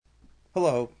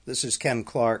Hello, this is Ken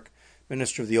Clarke,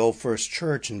 minister of the Old First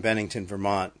Church in Bennington,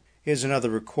 Vermont. Here's another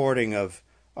recording of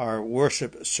our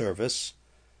worship service.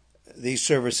 These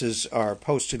services are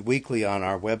posted weekly on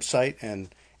our website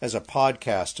and as a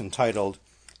podcast entitled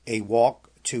A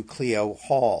Walk to Clio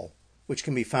Hall, which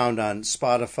can be found on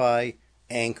Spotify,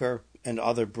 Anchor, and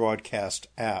other broadcast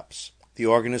apps. The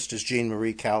organist is Gene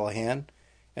Marie Callahan,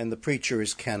 and the preacher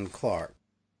is Ken Clarke.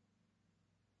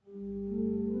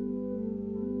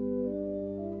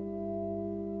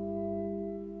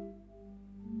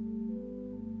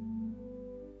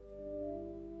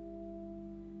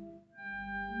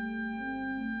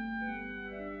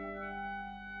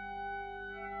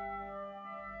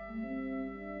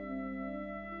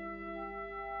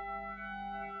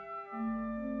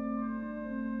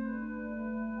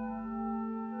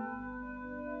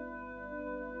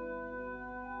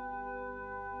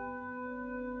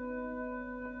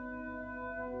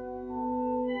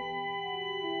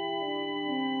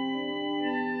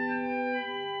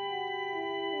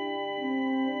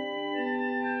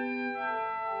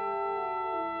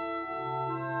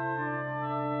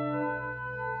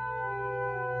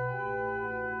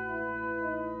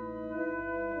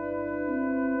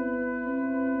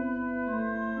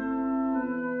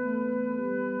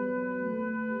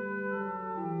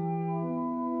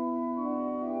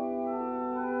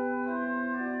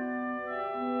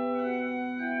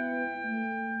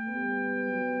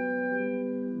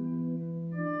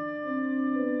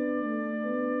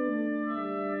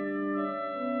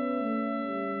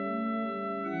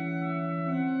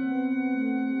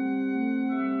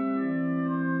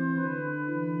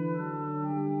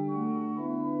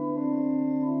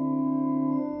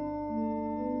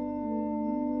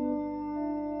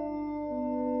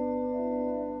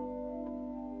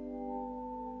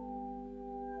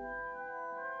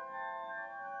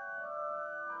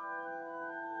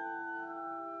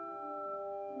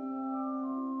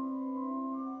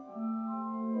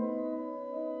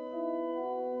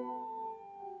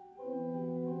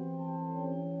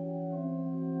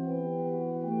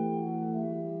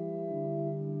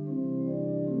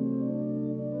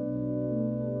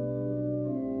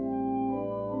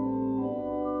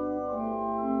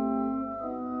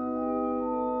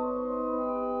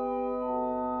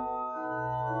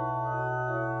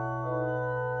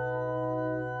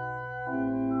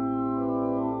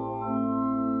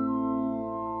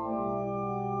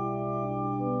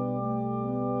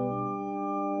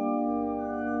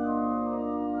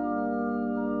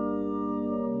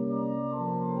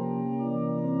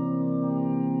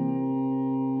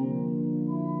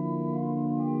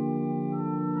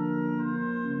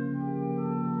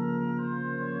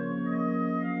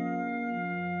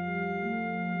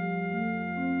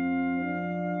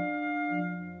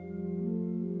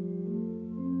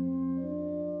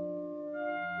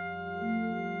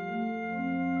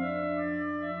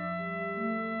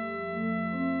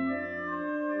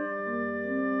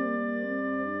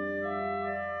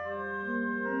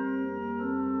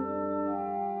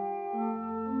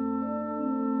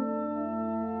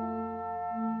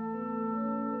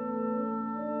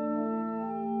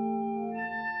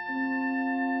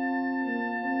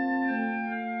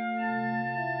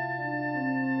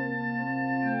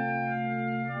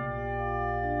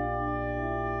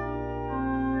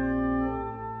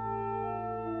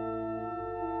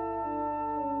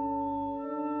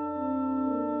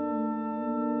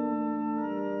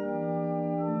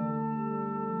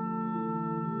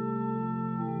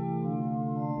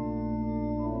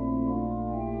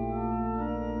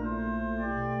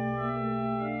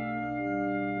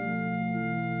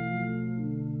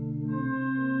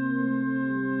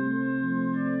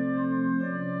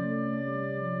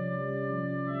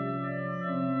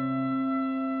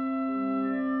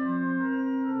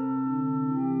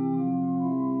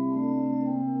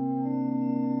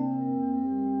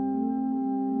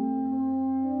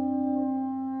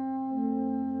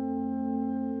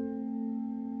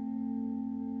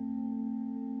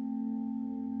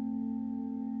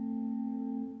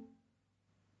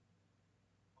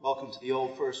 Welcome to the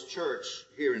Old First Church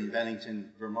here in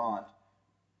Bennington, Vermont.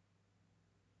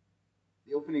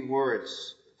 The opening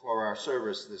words for our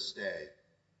service this day.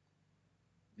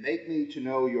 Make me to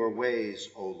know your ways,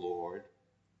 O Lord.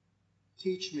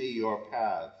 Teach me your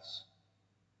paths.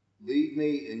 Lead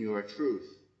me in your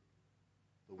truth.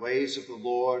 The ways of the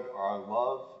Lord are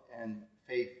love and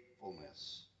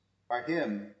faithfulness. Our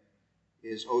hymn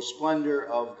is O Splendor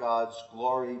of God's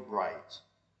Glory Bright.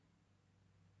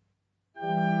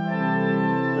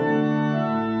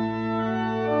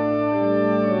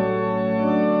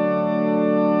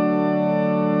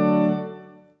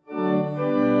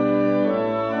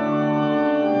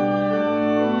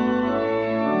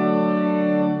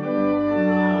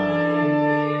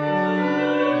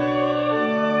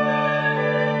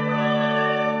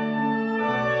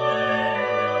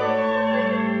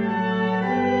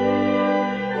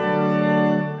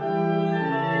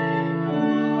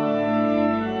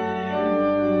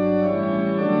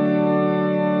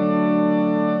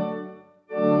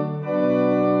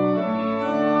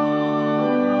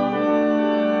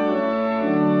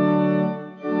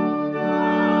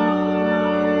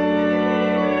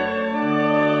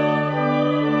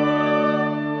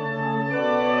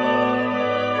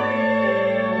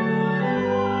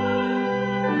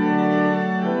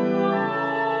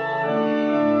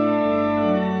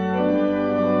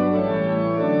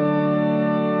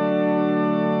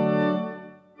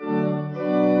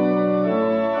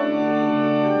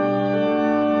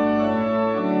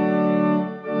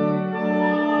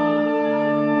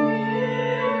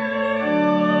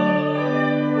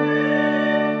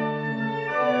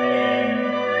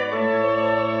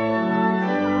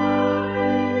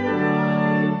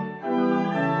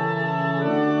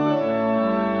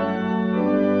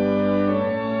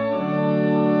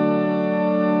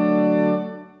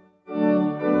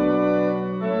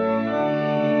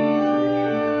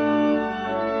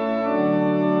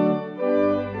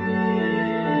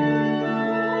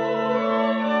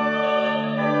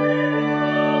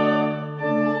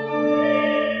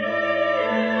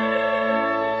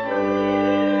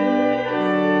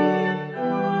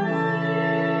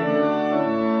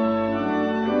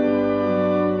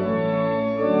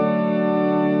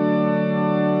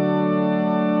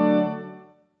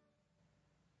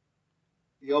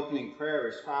 The opening prayer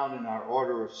is found in our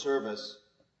order of service.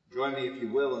 Join me, if you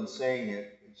will, in saying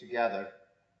it together.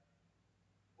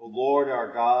 O Lord our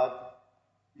God,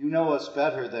 you know us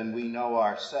better than we know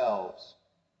ourselves.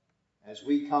 As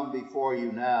we come before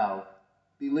you now,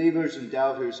 believers and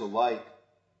doubters alike,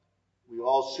 we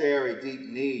all share a deep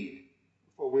need,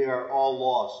 for we are all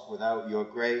lost without your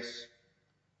grace.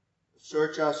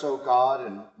 Search us, O God,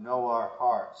 and know our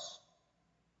hearts.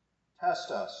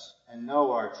 Test us and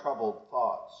know our troubled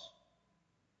thoughts.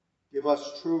 Give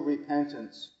us true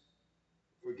repentance.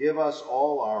 Forgive us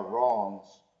all our wrongs.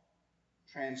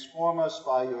 Transform us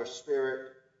by your Spirit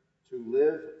to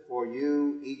live for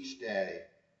you each day,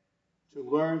 to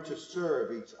learn to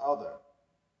serve each other,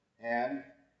 and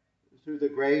through the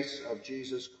grace of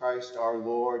Jesus Christ our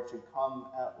Lord, to come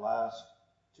at last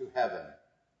to heaven.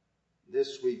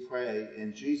 This we pray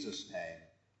in Jesus' name.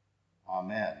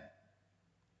 Amen.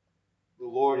 The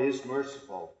Lord is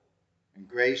merciful and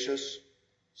gracious,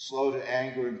 slow to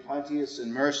anger and plenteous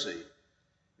in mercy.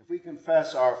 If we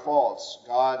confess our faults,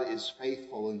 God is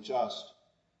faithful and just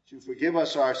to forgive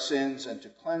us our sins and to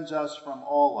cleanse us from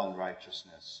all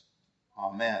unrighteousness.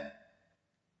 Amen.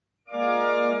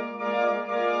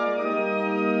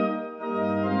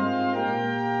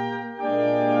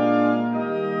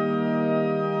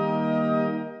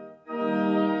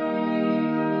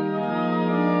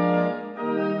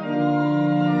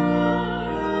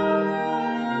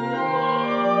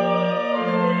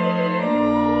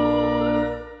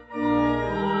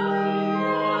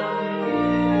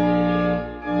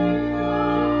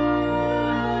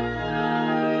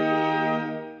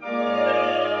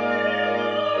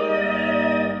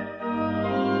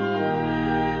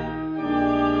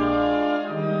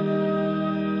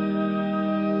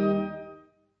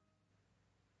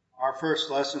 Our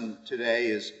first lesson today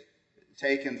is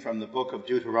taken from the book of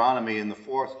Deuteronomy in the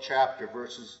 4th chapter,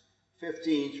 verses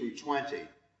 15 through 20.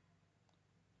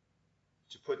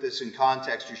 To put this in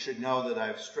context, you should know that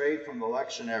I've strayed from the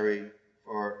lectionary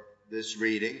for this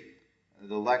reading.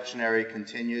 The lectionary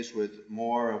continues with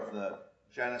more of the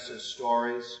Genesis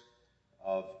stories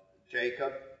of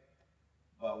Jacob,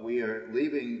 but we are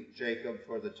leaving Jacob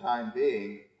for the time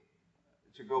being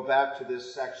to go back to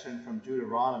this section from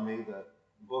Deuteronomy, the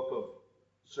book of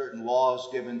certain laws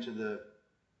given to the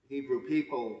Hebrew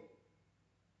people.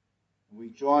 We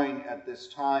join at this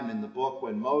time in the book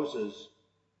when Moses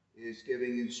is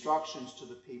giving instructions to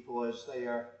the people as they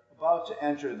are about to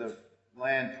enter the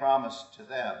land promised to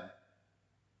them.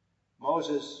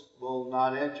 Moses will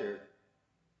not enter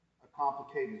a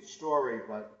complicated story,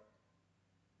 but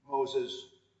Moses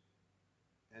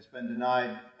has been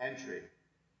denied entry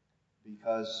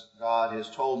because God has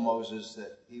told Moses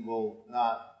that he will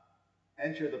not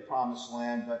enter the promised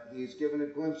land, but he's given a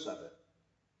glimpse of it.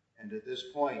 And at this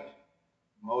point,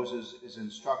 Moses is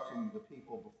instructing the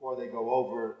people before they go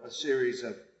over a series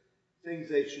of things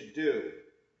they should do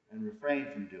and refrain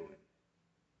from doing.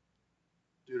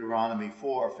 Deuteronomy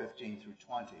 4:15 through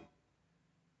 20.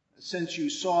 Since you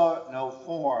saw no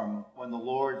form when the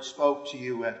Lord spoke to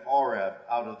you at Horeb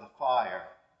out of the fire,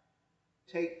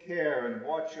 take care and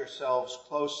watch yourselves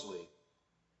closely,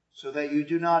 so that you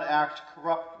do not act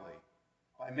corruptly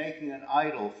by making an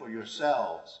idol for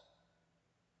yourselves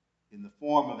in the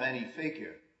form of any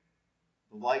figure,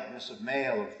 the likeness of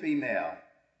male or female,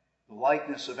 the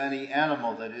likeness of any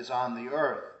animal that is on the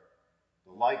earth,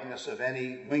 the likeness of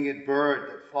any winged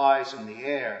bird that flies in the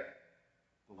air,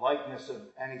 the likeness of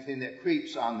anything that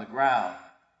creeps on the ground,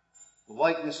 the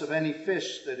likeness of any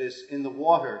fish that is in the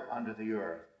water under the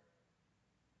earth.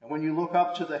 And when you look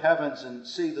up to the heavens and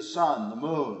see the sun, the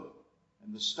moon,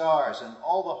 and the stars, and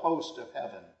all the host of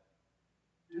heaven,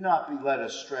 do not be led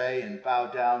astray and bow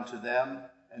down to them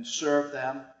and serve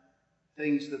them,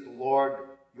 things that the Lord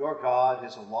your God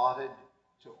has allotted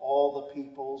to all the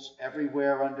peoples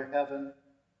everywhere under heaven.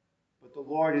 But the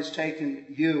Lord has taken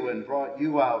you and brought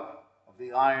you out of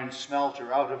the iron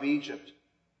smelter, out of Egypt,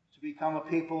 to become a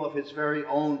people of his very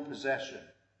own possession,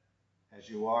 as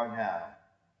you are now.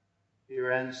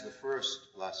 Here ends the first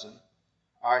lesson.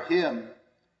 Our hymn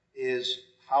is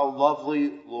How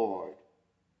Lovely, Lord.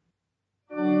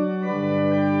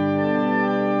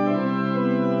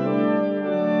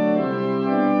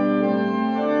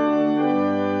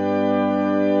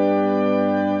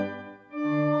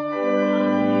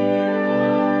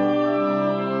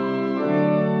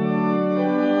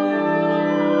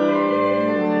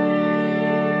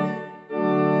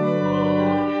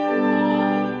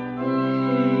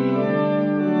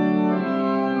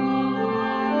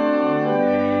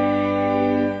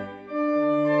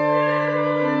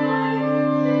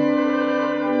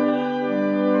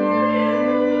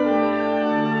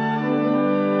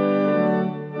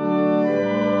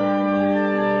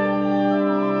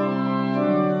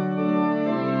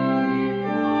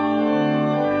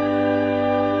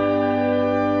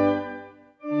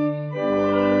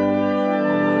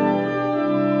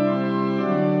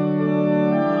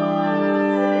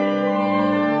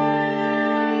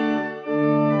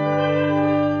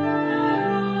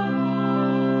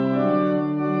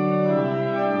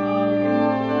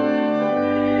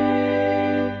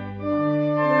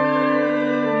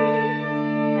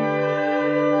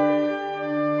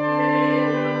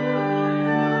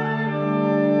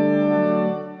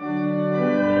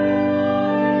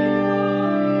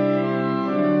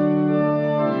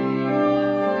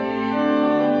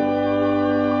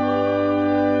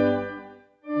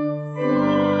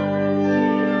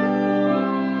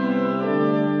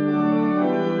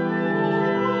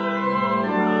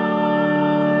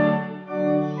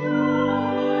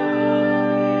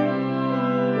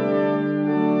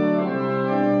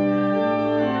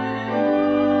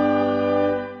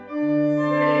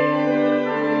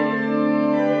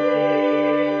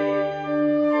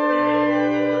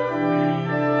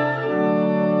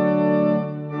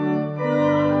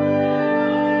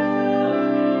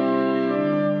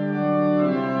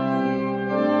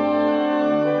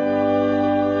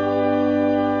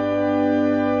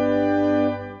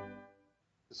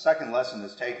 second lesson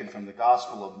is taken from the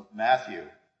Gospel of Matthew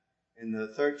in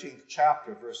the 13th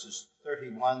chapter, verses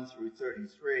 31 through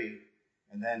 33,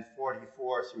 and then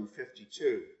 44 through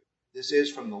 52. This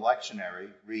is from the lectionary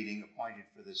reading appointed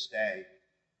for this day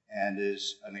and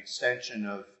is an extension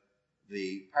of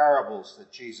the parables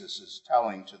that Jesus is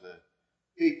telling to the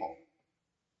people.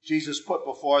 Jesus put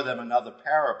before them another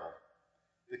parable.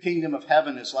 The kingdom of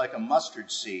heaven is like a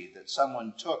mustard seed that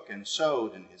someone took and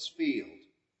sowed in his field.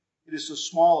 It is the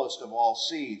smallest of all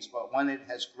seeds, but when it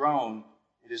has grown,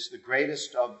 it is the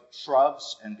greatest of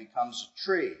shrubs and becomes a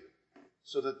tree,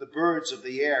 so that the birds of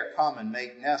the air come and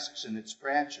make nests in its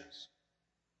branches.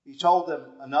 He told them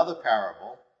another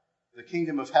parable. The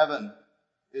kingdom of heaven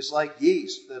is like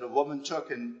yeast that a woman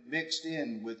took and mixed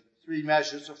in with 3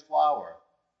 measures of flour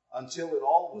until it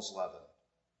all was leavened.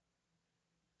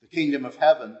 The kingdom of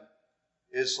heaven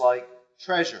is like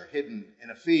treasure hidden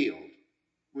in a field,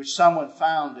 which someone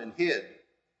found and hid.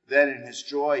 Then in his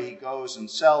joy he goes and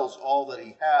sells all that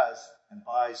he has and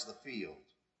buys the field.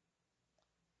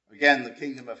 Again, the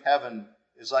kingdom of heaven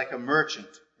is like a merchant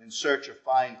in search of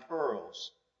fine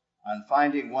pearls. On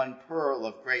finding one pearl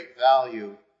of great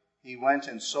value, he went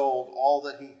and sold all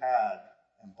that he had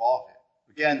and bought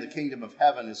it. Again, the kingdom of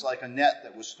heaven is like a net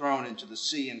that was thrown into the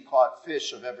sea and caught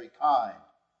fish of every kind.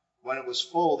 When it was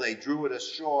full, they drew it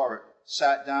ashore,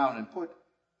 sat down, and put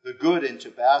the good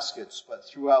into baskets, but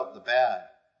threw out the bad.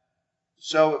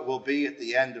 So it will be at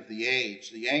the end of the age.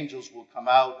 The angels will come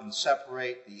out and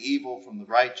separate the evil from the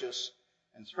righteous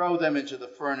and throw them into the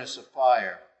furnace of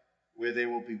fire, where they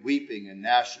will be weeping and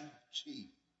gnashing of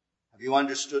teeth. Have you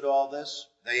understood all this?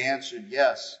 They answered,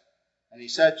 yes. And he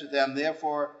said to them,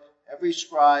 therefore, every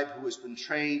scribe who has been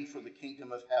trained for the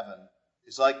kingdom of heaven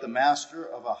is like the master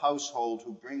of a household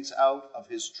who brings out of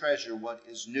his treasure what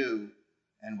is new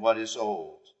and what is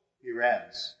old. Here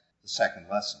ends the second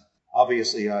lesson.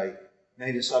 Obviously, I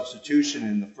made a substitution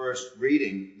in the first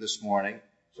reading this morning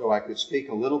so I could speak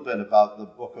a little bit about the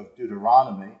book of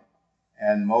Deuteronomy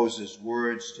and Moses'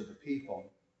 words to the people.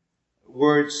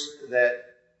 Words that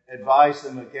advise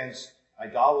them against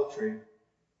idolatry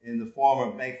in the form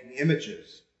of making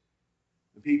images.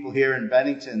 The people here in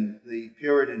Bennington, the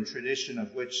Puritan tradition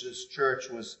of which this church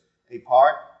was a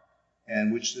part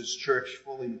and which this church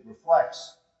fully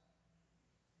reflects,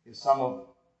 is some of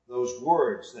those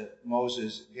words that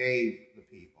Moses gave the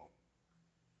people.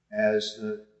 As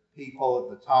the people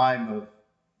at the time of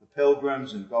the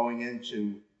pilgrims and going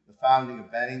into the founding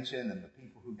of Bennington and the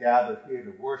people who gathered here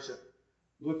to worship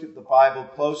looked at the Bible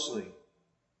closely,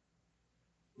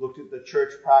 looked at the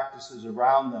church practices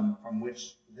around them from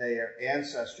which their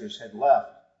ancestors had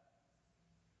left,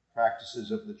 practices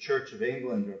of the Church of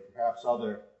England or perhaps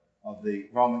other of the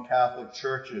Roman Catholic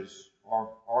churches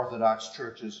or Orthodox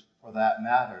churches for that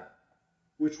matter,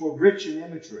 which were rich in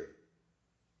imagery.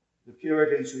 The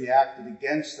Puritans reacted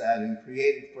against that and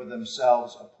created for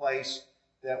themselves a place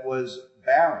that was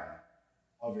barren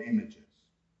of images,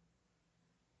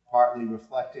 partly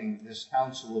reflecting this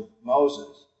counsel of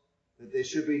Moses, that there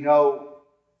should be no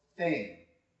thing,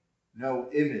 no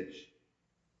image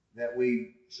that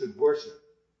we should worship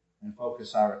and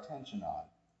focus our attention on.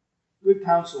 Good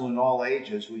counsel in all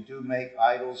ages. We do make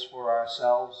idols for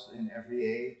ourselves in every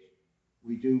age.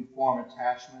 We do form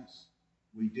attachments.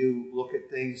 We do look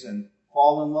at things and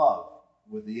fall in love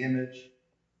with the image,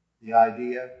 the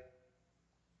idea,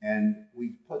 and we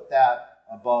put that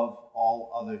above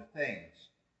all other things.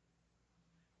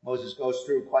 Moses goes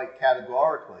through quite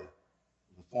categorically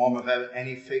the form of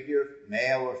any figure,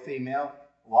 male or female.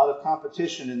 A lot of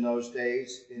competition in those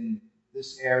days in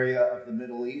this area of the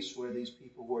Middle East where these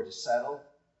people were to settle.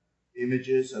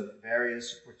 Images of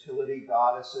various fertility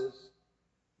goddesses,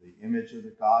 the image of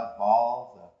the god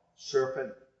Baal, the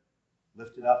serpent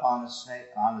lifted up on a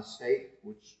stake,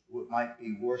 which might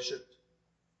be worshipped,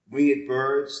 winged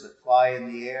birds that fly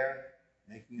in the air,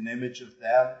 making an image of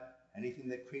them, anything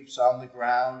that creeps on the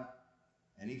ground,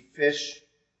 any fish,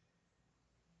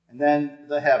 and then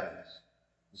the heavens,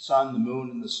 the sun, the moon,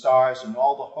 and the stars, and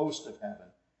all the host of heaven.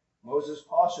 Moses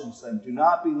cautions them, do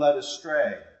not be led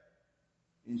astray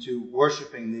into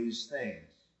worshiping these things.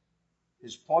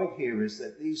 His point here is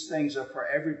that these things are for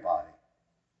everybody.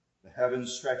 The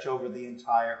heavens stretch over the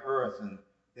entire earth, and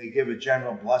they give a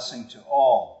general blessing to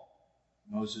all.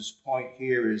 Moses' point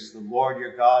here is the Lord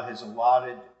your God has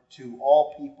allotted to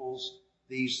all peoples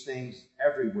these things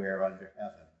everywhere under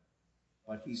heaven.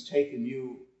 But he's taken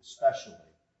you especially,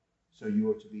 so you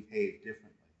are to behave differently.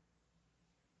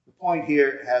 The point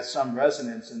here has some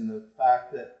resonance in the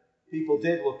fact that people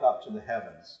did look up to the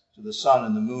heavens, to the sun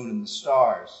and the moon and the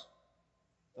stars,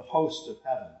 the host of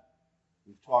heaven.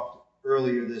 We've talked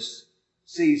earlier this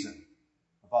season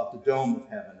about the dome of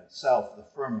heaven itself, the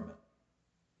firmament,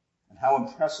 and how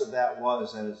impressive that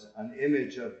was as an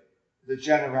image of the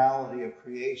generality of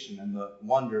creation and the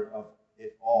wonder of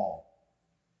it all.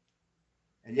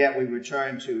 And yet we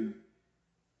return to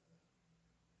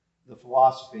the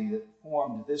philosophy that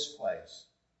formed this place,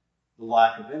 the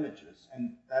lack of images.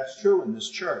 And that's true in this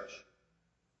church.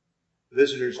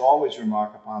 Visitors always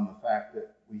remark upon the fact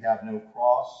that we have no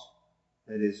cross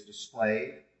that is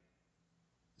displayed.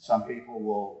 Some people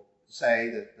will say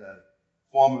that the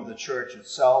form of the church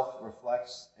itself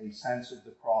reflects a sense of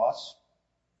the cross,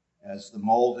 as the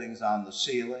moldings on the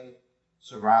ceiling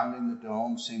surrounding the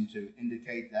dome seem to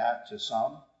indicate that to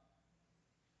some.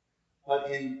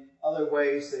 But in other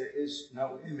ways, there is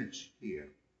no image here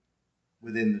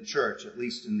within the church, at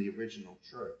least in the original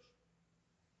church.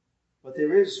 But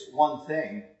there is one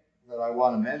thing that I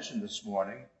want to mention this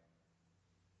morning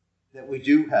that we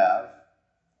do have,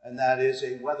 and that is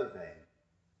a weather vane.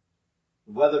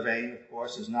 The weather vane, of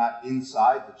course, is not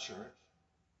inside the church.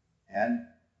 And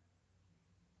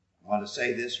I want to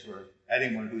say this for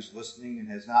anyone who's listening and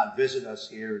has not visited us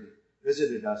here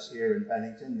in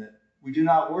Bennington, that we do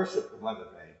not worship the weather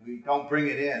vane. We don't bring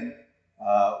it in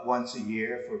once a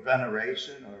year for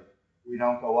veneration, or we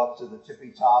don't go up to the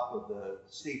tippy top of the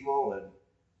steeple and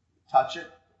touch it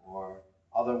or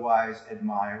otherwise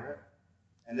admire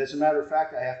it. And as a matter of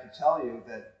fact, I have to tell you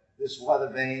that this weather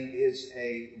vane is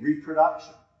a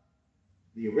reproduction.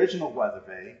 The original weather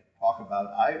vane, talk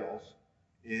about idols,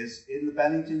 is in the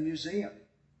Bennington Museum,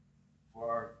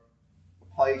 for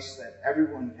a place that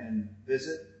everyone can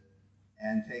visit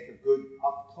and take a good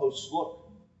up-close look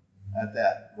at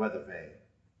that weather vane.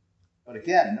 But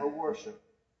again, no worship,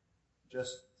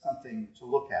 just something to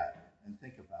look at and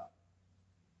think about.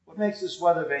 What makes this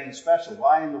weather vane special?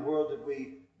 Why in the world did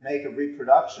we make a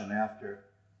reproduction after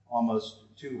almost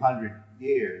 200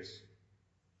 years?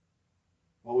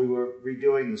 Well, we were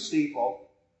redoing the steeple,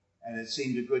 and it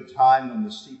seemed a good time when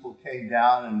the steeple came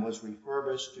down and was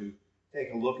refurbished to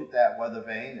take a look at that weather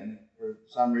vane, and for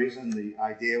some reason the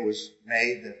idea was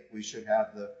made that we should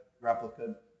have the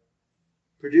replica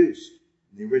produced,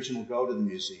 and the original go to the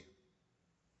museum.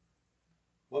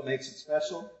 What makes it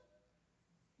special?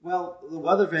 Well, the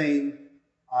weather vane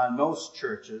on most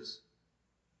churches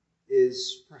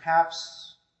is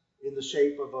perhaps in the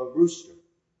shape of a rooster.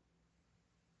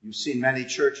 You've seen many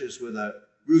churches with a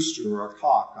rooster or a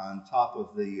cock on top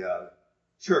of the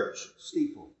church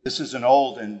steeple. This is an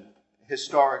old and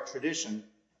historic tradition.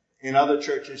 In other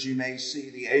churches, you may see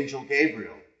the angel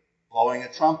Gabriel blowing a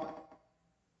trumpet,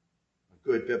 a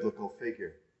good biblical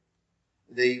figure.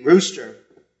 The rooster,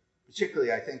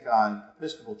 particularly I think on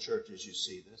Episcopal churches you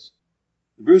see this,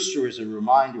 the rooster is a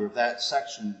reminder of that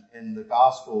section in the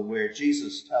gospel where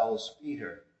Jesus tells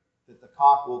Peter that the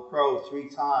cock will crow 3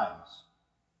 times,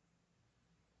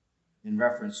 in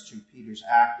reference to Peter's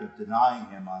act of denying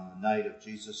him on the night of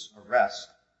Jesus' arrest.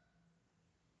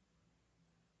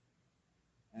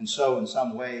 And so, in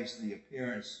some ways, the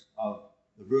appearance of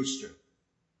the rooster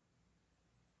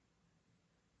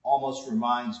almost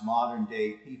reminds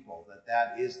modern-day people that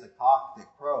that is the cock that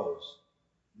crows,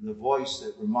 the voice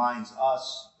that reminds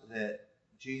us that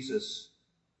Jesus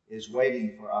is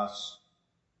waiting for us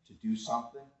to do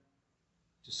something,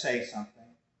 to say something,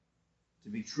 to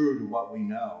be true to what we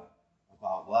know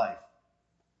about life.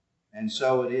 And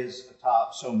so it is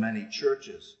atop so many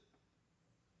churches.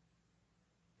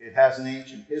 It has an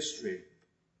ancient history.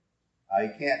 I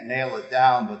can't nail it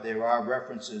down, but there are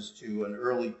references to an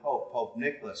early pope, Pope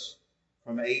Nicholas,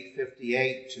 from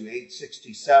 858 to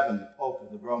 867, the Pope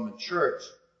of the Roman Church,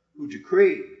 who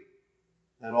decreed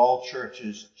that all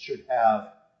churches should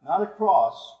have not a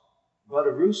cross, but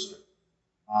a rooster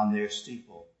on their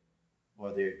steeple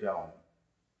or their dome.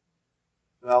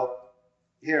 Well,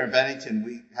 here in Bennington,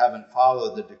 we haven't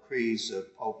followed the decrees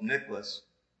of Pope Nicholas,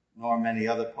 nor many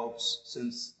other popes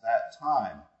since that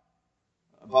time.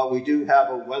 But we do have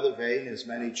a weather vane, as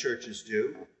many churches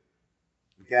do.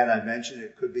 Again, I mentioned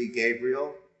it could be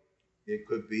Gabriel. It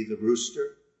could be the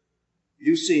rooster.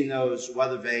 You've seen those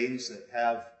weather vanes that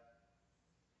have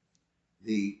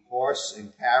the horse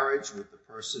and carriage with the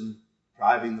person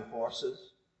driving the horses.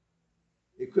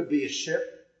 It could be a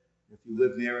ship, if you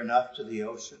live near enough to the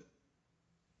ocean.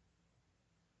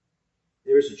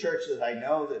 There is a church that I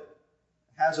know that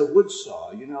has a wood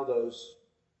saw. You know those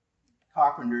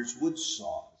carpenters' wood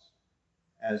saws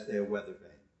as their weather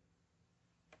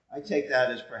vane. I take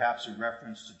that as perhaps a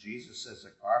reference to Jesus as a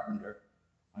carpenter.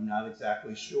 I'm not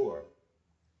exactly sure.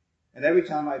 And every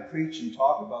time I preach and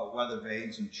talk about weather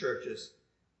vanes in churches,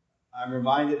 I'm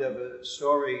reminded of a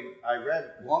story I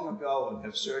read long ago and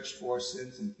have searched for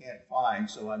since and can't find,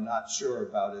 so I'm not sure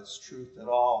about its truth at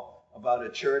all, about a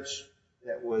church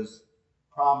that was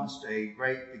promised a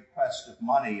great bequest of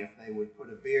money if they would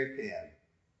put a beer can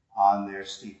on their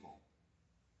steeple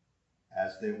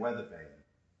as their weather vane.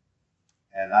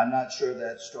 And I'm not sure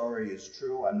that story is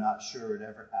true. I'm not sure it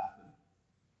ever happened,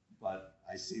 but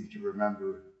I seem to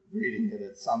remember reading it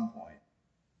at some point.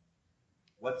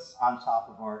 What's on top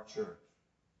of our church?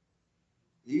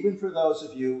 Even for those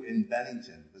of you in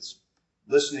Bennington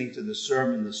listening to the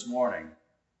sermon this morning,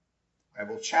 I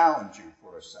will challenge you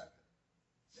for a second.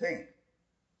 Think,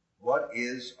 what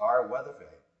is our weather vane?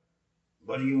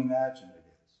 What do you imagine it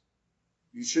is?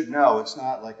 You should know it's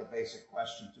not like a basic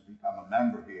question to become a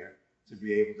member here to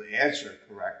be able to answer it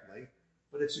correctly,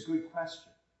 but it's a good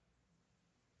question.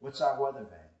 What's our weather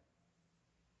vane?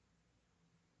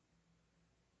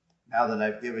 Now that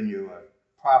I've given you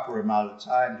a proper amount of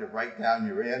time to write down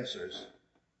your answers,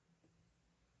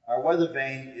 our weather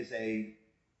vane is a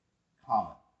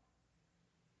comet.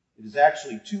 It is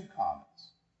actually two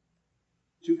comets.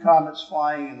 Two comets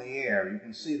flying in the air. You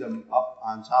can see them up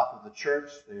on top of the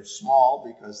church. They're small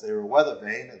because they're a weather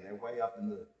vane and they're way up in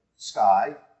the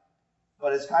sky.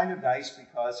 But it's kind of nice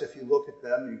because if you look at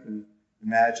them, you can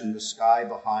imagine the sky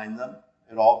behind them.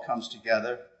 It all comes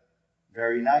together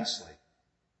very nicely.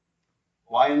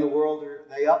 Why in the world are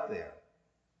they up there?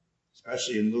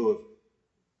 Especially in lieu of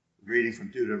reading from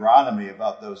Deuteronomy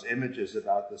about those images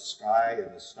about the sky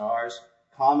and the stars.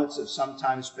 Comets have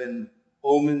sometimes been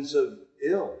omens of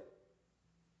ill,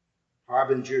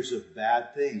 harbingers of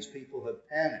bad things. People have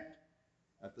panicked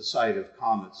at the sight of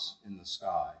comets in the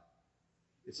sky.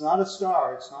 It's not a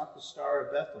star. It's not the Star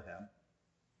of Bethlehem.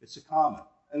 It's a comet,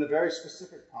 and a very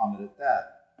specific comet at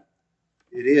that.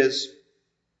 It is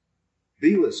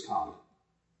Biela's comet,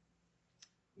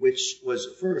 which was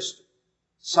first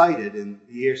sighted in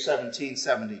the year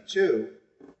 1772,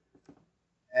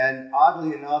 and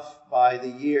oddly enough, by the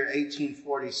year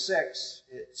 1846,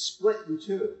 it split in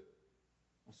two.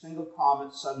 A single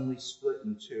comet suddenly split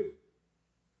in two.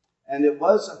 And it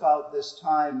was about this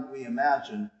time, we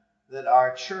imagine, that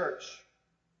our church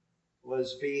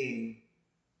was being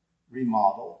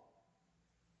remodeled,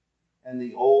 and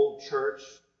the old church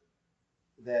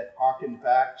that harkened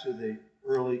back to the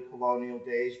early colonial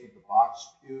days with the box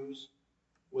pews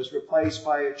was replaced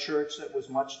by a church that was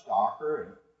much darker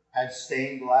and had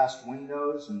stained glass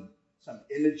windows and some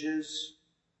images.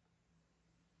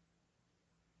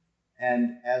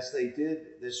 And as they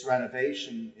did this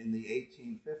renovation in the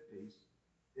 1850s,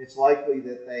 it's likely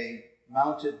that they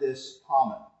mounted this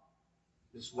comet,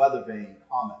 this weather vane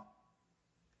comet,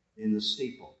 in the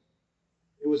steeple.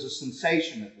 It was a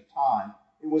sensation at the time.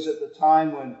 It was at the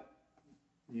time when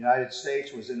the United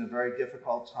States was in a very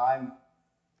difficult time.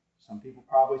 Some people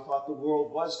probably thought the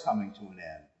world was coming to an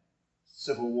end.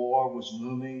 Civil war was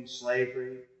looming,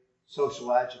 slavery,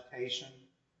 social agitation.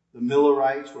 The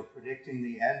Millerites were predicting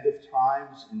the end of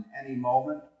times in any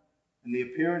moment. And the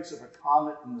appearance of a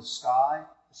comet in the sky,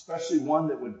 especially one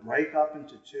that would break up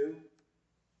into two.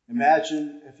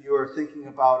 Imagine if you are thinking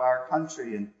about our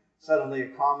country and suddenly a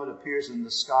comet appears in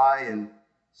the sky and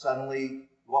suddenly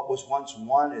what was once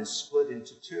one is split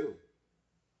into two.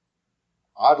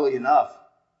 Oddly enough,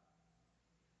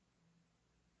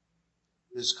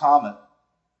 this comet,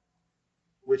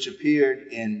 which appeared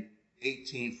in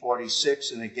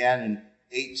 1846 and again in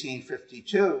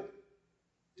 1852,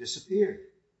 disappeared.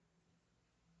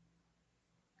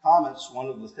 Comets, one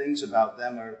of the things about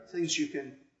them are things you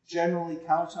can generally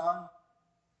count on.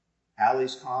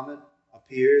 Halley's Comet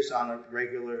appears on a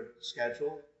regular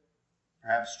schedule,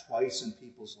 perhaps twice in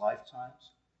people's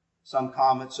lifetimes. Some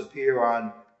comets appear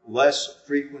on less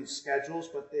frequent schedules,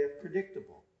 but they're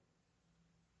predictable.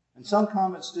 And some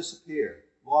comets disappear,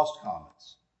 lost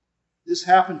comets. This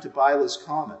happened to Biela's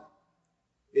comet.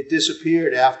 It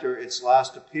disappeared after its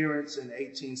last appearance in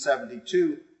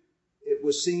 1872. It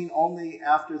was seen only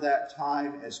after that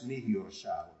time as meteor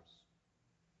showers.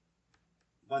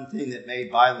 One thing that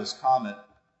made Biela's comet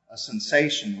a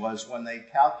sensation was when they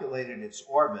calculated its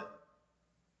orbit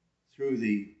through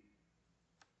the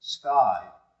sky,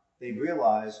 they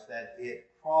realized that it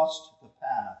crossed the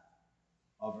path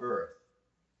of Earth.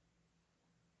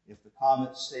 If the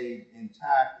comet stayed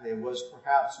intact, there was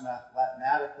perhaps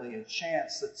mathematically a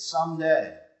chance that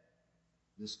someday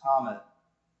this comet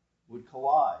would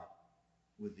collide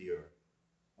with the Earth.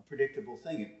 A predictable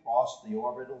thing. It crossed the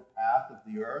orbital path of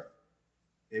the Earth.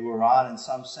 They were on, in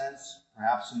some sense,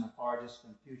 perhaps in the far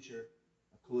distant future,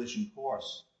 a collision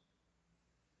course.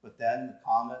 But then the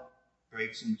comet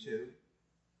breaks in two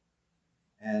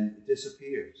and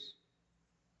disappears.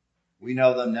 We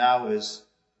know them now as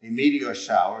a meteor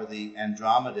shower, the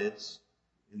Andromedids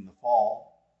in the fall.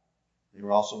 They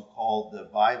were also called the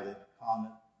Violet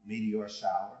Comet meteor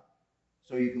shower.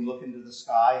 So you can look into the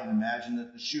sky and imagine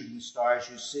that the shooting stars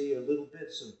you see are little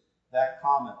bits of that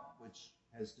comet which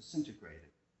has disintegrated.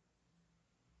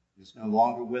 It's no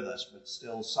longer with us, but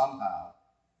still somehow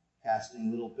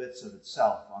casting little bits of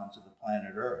itself onto the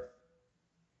planet Earth.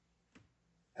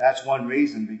 That's one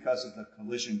reason, because of the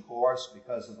collision course,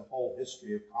 because of the whole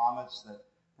history of comets, that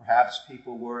perhaps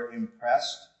people were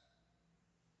impressed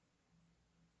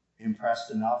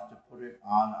enough to put it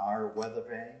on our weather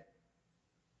vane.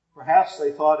 Perhaps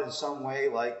they thought in some way,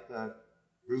 like the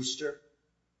rooster,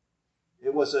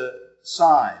 it was a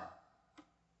sign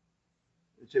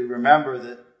to remember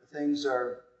that things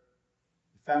are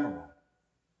ephemeral.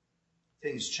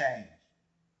 Things change.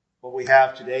 What we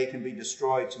have today can be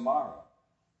destroyed tomorrow.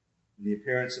 And the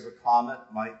appearance of a comet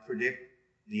might predict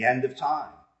the end of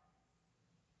time.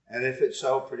 And if it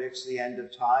so predicts the end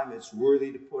of time, it's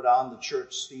worthy to put on the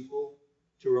church steeple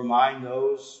to remind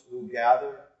those who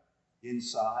gather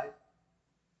inside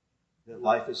that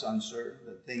life is uncertain,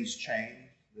 that things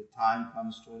change, that time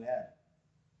comes to an end.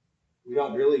 We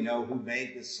don't really know who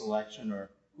made this selection or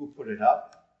who put it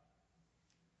up,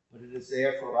 but it is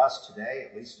there for us today,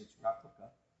 at least its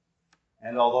replica.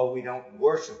 And although we don't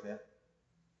worship it,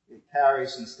 it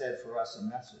carries instead for us a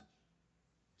message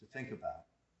to think about.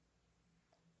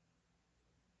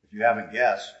 If you haven't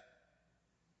guessed,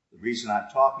 the reason I'm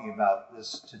talking about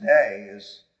this today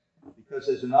is because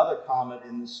there's another comet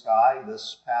in the sky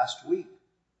this past week.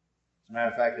 As a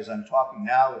matter of fact, as I'm talking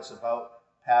now, it's about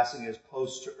passing as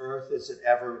close to Earth as it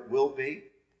ever will be.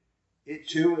 It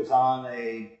too is on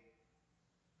a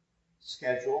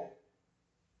schedule.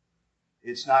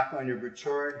 It's not going to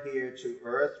return here to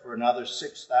Earth for another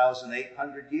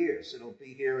 6,800 years. It'll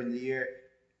be here in the year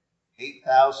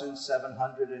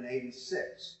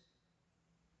 8,786.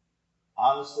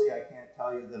 Honestly, I can't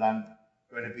tell you that I'm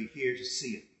going to be here to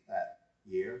see it that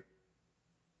year.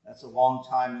 That's a long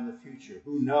time in the future.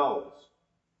 Who knows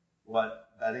what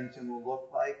Bennington will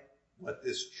look like, what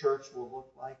this church will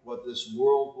look like, what this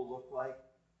world will look like,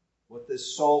 what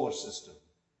this solar system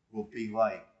will be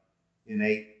like in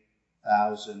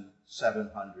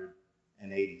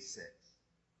 8,786.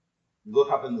 We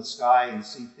look up in the sky and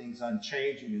see things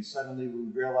unchanging, and suddenly we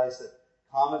realize that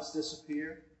comets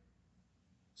disappear,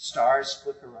 stars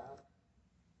flicker out.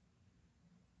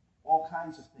 All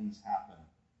kinds of things happen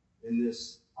in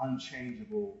this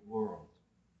unchangeable world.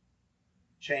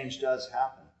 Change does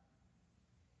happen.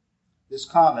 This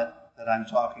comet that I'm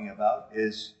talking about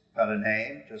is got a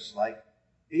name, just like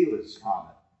Biela's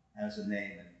comet has a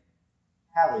name, and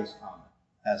Halley's comet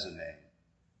has a name.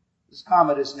 This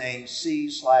comet is named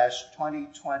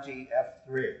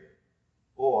C/2020F3,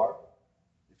 or,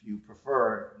 if you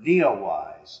prefer,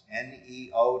 Neowise,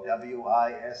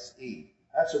 Neowise.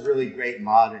 That's a really great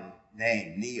modern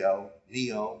name, Neowise.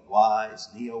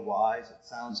 It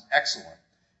sounds excellent.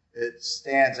 It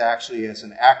stands actually as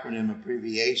an acronym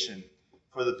abbreviation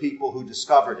for the people who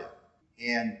discovered it.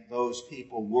 And those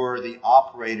people were the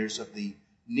operators of the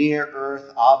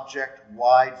Near-Earth Object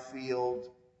Wide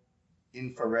Field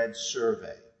Infrared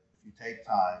Survey. If you take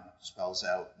time, it spells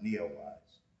out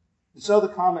Neowise. And so the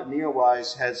comet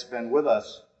Neowise has been with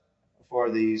us for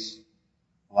these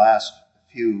last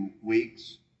few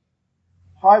weeks.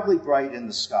 Hardly bright in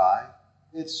the sky.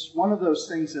 It's one of those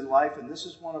things in life, and this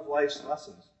is one of life's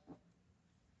lessons.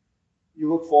 You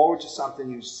look forward to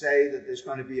something, you say that there's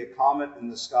going to be a comet in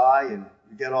the sky, and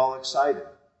you get all excited.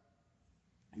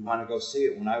 You want to go see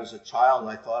it. When I was a child,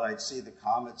 I thought I'd see the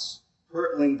comets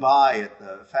hurtling by at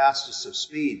the fastest of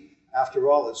speed.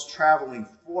 After all, it's traveling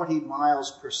 40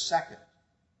 miles per second.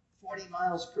 40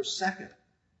 miles per second.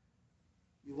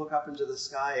 You look up into the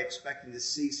sky expecting to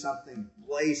see something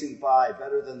blazing by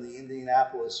better than the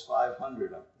Indianapolis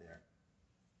 500 up there.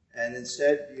 And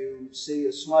instead you see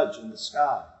a smudge in the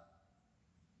sky.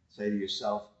 Say to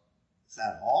yourself, is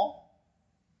that all?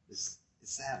 Is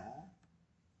that all?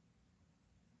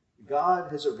 God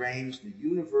has arranged, the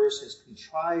universe has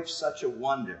contrived such a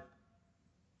wonder.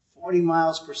 40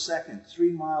 miles per second,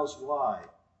 3 miles wide.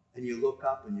 And you look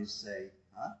up and you say,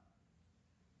 huh?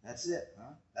 That's it,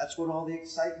 huh? That's what all the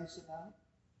excitement's about?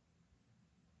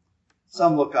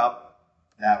 Some look up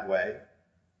that way,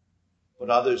 but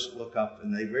others look up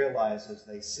and they realize as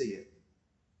they see it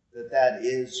that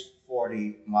is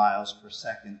 40 miles per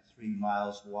second, 3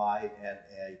 miles wide at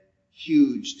a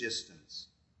huge distance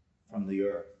from the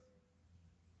earth.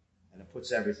 And it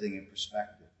puts everything in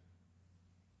perspective.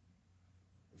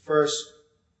 First,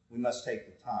 we must take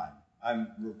the time.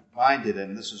 I'm reminded,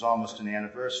 and this is almost an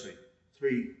anniversary,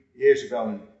 3 years ago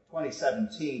in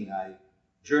 2017, I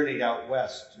journeyed out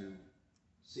west to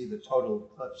see the total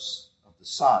eclipse of the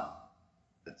sun.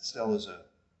 It still is a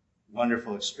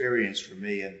wonderful experience for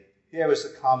me. And here was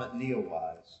the comet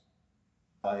Neowise.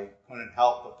 I couldn't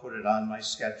help but put it on my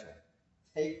schedule.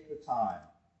 Take the time.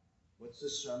 What's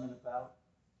this sermon about?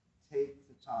 Take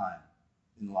the time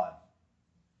in life.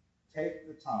 Take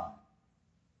the time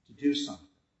to do something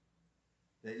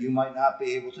that you might not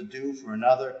be able to do for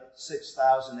another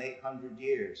 6,800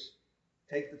 years.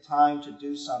 Take the time to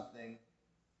do something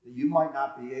that you might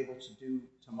not be able to do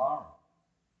tomorrow.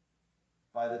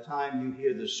 By the time you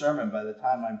hear the sermon, by the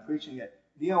time I'm preaching it,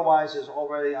 Neowise is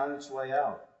already on its way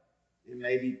out. It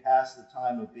may be past the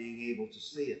time of being able to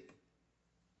see it.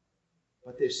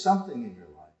 But there's something in your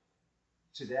life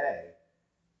today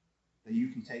that you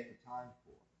can take the time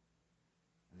for.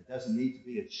 And it doesn't need to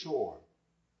be a chore.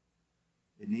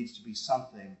 It needs to be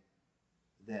something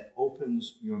that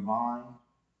opens your mind,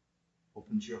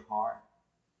 opens your heart,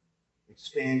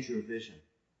 expands your vision.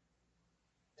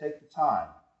 Take the time.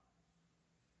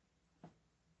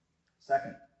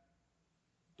 Second,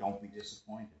 don't be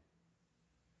disappointed.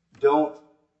 Don't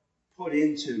put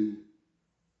into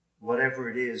whatever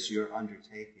it is you're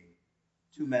undertaking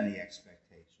too many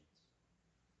expectations.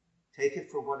 Take it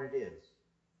for what it is.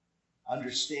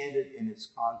 Understand it in its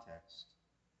context.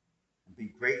 And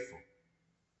be grateful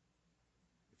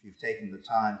if you've taken the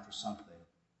time for something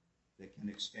that can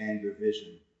expand your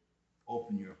vision,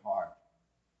 open your heart,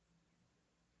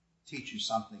 teach you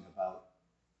something about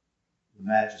the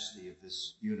majesty of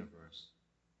this universe.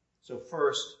 So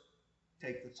first,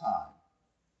 take the time.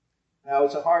 Now,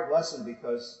 it's a hard lesson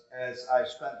because as I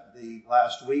spent the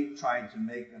last week trying to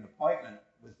make an appointment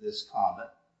with this comet,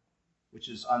 which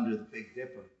is under the Big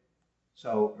Dipper,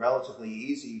 so relatively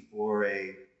easy for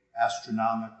a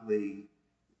astronomically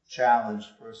challenged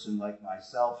person like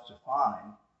myself to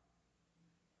find,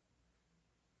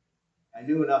 I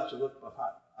knew enough to look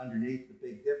underneath the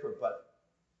Big Dipper, but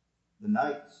the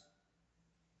nights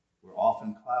were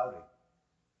often cloudy.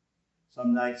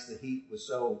 Some nights the heat was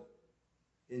so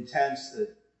intense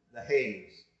that the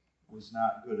haze was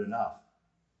not good enough.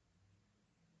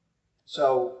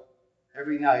 So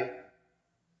every night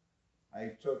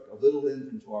I took a little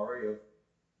inventory of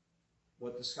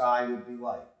what the sky would be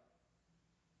like.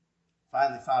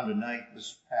 Finally found a night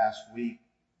this past week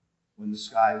when the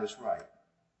sky was right.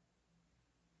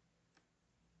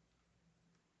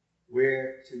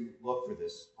 Where to look for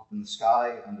this? Up in the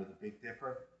sky under the Big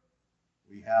Dipper?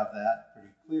 We have that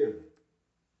pretty clearly.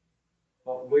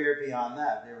 But where beyond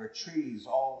that? There are trees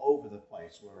all over the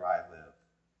place where I live.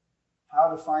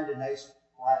 How to find a nice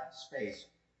flat space?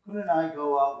 Couldn't I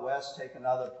go out west, take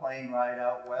another plane ride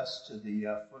out west to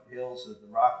the foothills of the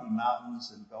Rocky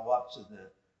Mountains and go up to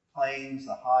the plains,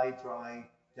 the high, dry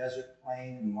desert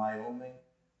plain in Wyoming,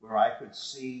 where I could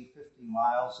see 50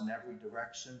 miles in every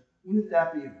direction? Wouldn't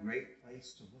that be a great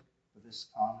place to look for this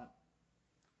comet?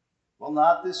 Well,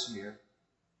 not this year.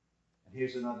 And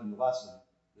here's another lesson,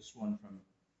 this one from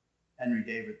Henry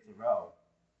David Thoreau.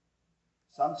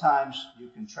 Sometimes you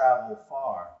can travel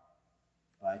far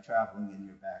by traveling in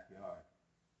your backyard.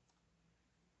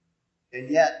 And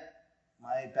yet,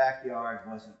 my backyard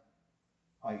wasn't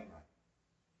quite right.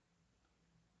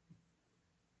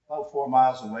 About 4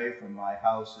 miles away from my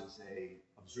house is an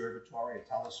observatory, a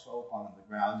telescope on the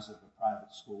grounds of a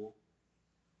private school.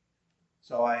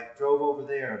 So I drove over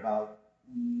there about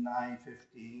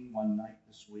 9:15 one night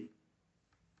this week.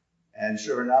 And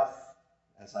sure enough,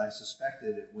 as I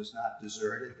suspected, it was not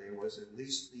deserted. There was at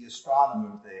least the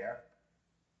astronomer there.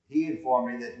 He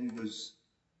informed me that he was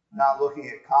not looking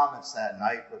at comets that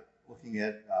night, but looking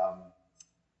at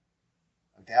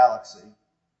a galaxy.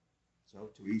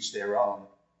 So to each their own.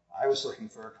 I was looking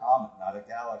for a comet, not a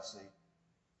galaxy.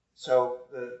 So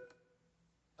the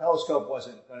telescope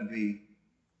wasn't going to be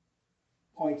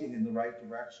pointing in the right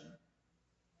direction.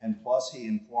 And plus, he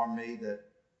informed me that,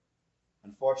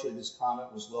 unfortunately, this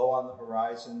comet was low on the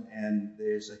horizon and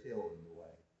there's a hill in the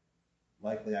way.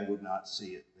 Likely I would not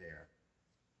see it there.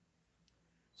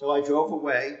 So I drove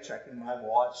away, checking my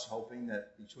watch, hoping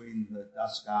that between the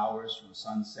dusk hours from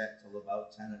sunset till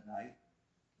about 10 at night,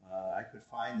 I could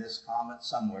find this comet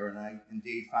somewhere. And I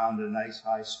indeed found a nice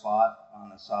high spot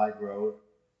on a side road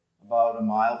about a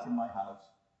mile from my house.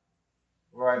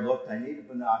 Where I looked, I needed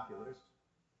binoculars.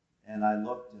 And I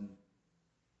looked and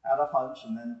had a hunch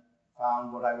and then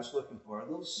found what I was looking for, a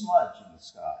little smudge in the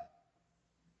sky.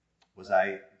 Was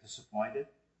I disappointed?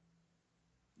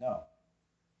 No.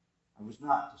 I was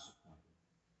not disappointed.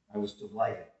 I was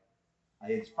delighted.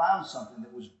 I had found something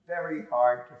that was very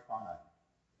hard to find.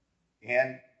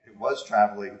 And it was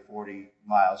traveling 40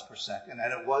 miles per second,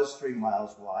 and it was 3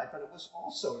 miles wide, but it was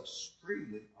also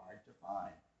extremely hard to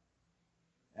find.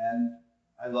 And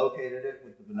I located it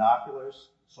with the binoculars,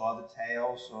 saw the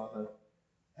tail, saw the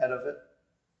head of it,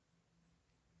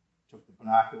 took the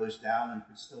binoculars down and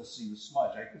could still see the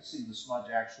smudge. I could see the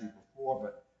smudge actually before,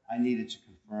 but I needed to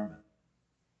confirm it.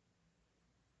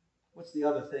 What's the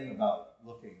other thing about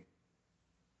looking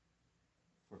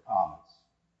for comets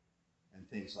and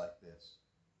things like this?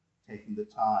 Taking the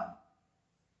time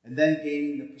and then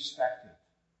gaining the perspective.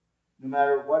 No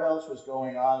matter what else was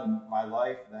going on in my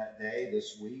life that day,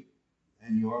 this week,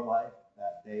 in your life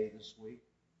that day, this week,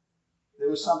 there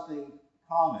was something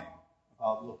calming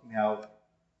about looking out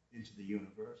into the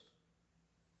universe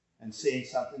and seeing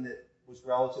something that was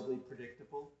relatively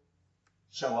predictable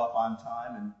show up on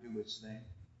time and do its thing.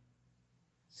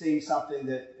 Seeing something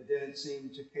that didn't seem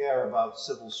to care about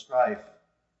civil strife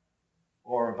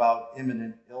or about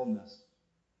imminent illness.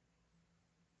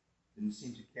 Didn't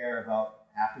seem to care about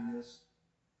happiness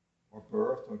or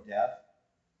birth or death.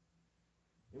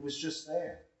 It was just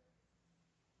there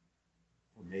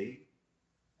for me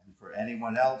and for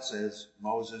anyone else, as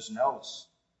Moses notes,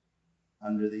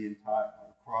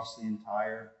 across the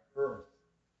entire earth,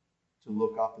 to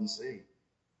look up and see.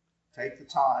 Take the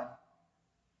time,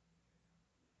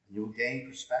 and you'll gain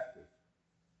perspective.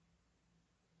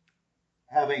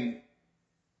 Having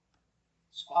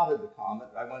spotted the comet,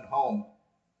 I went home,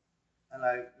 and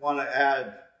I want to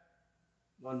add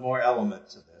one more element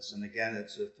to this, and again,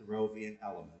 it's a Thoreauvian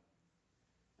element.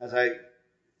 As I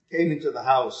came into the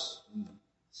house and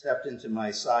stepped into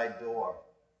my side door,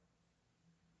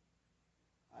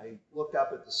 I looked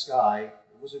up at the sky.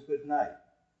 It was a good night.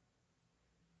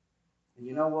 And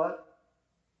you know what?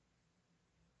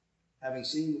 Having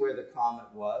seen where the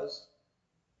comet was,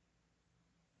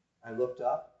 I looked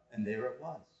up, and there it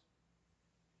was.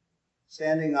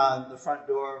 Standing on the front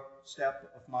door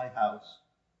step of my house,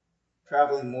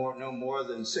 traveling no more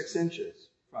than 6 inches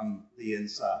from the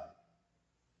inside.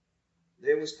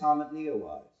 There was Comet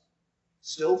Neowise,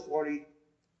 still 40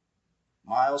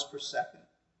 miles per second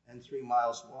and 3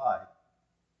 miles wide,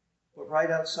 but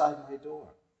right outside my door.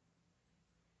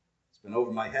 It's been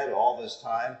over my head all this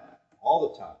time, all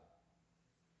the time.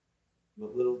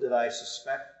 But little did I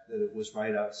suspect that it was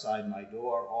right outside my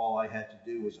door. All I had to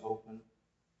do was open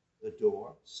the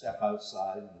door, step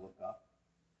outside, and look up.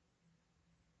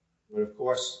 But of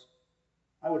course,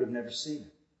 I would have never seen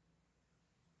it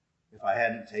if I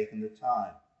hadn't taken the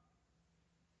time,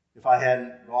 if I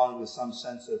hadn't gone with some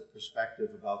sense of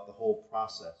perspective about the whole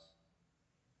process,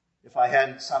 if I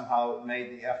hadn't somehow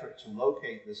made the effort to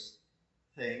locate this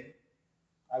thing.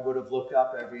 I would have looked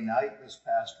up every night this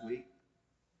past week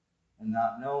and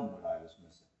not known what I was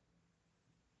missing,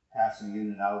 passing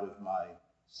in and out of my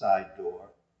side door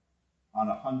on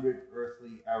 100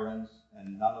 earthly errands,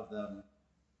 and none of them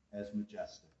as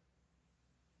majestic.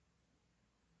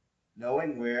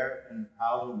 Knowing where and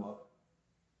how to look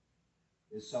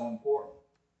is so important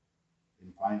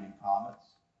in finding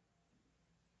comets,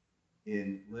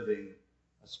 in living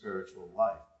a spiritual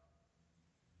life.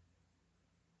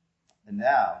 And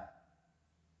now,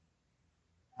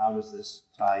 how does this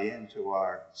tie into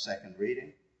our second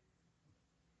reading?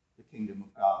 The kingdom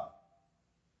of God.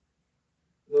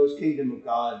 Those kingdom of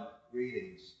God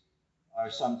readings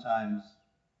are sometimes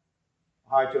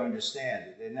hard to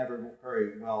understand. They're never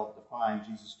very well defined.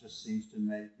 Jesus just seems to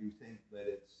make you think that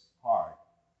it's hard.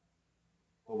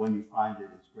 But when you find it,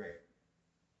 it's great.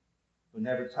 But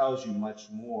never tells you much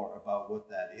more about what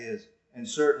that is. And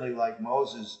certainly, like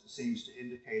Moses, seems to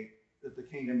indicate that the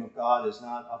kingdom of God is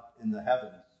not up in the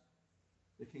heavens.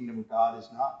 The kingdom of God is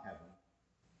not heaven.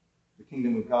 The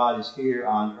kingdom of God is here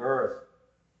on earth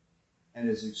and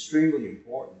is extremely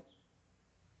important.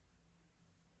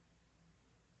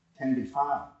 Can be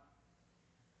found,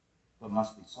 but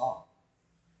must be sought.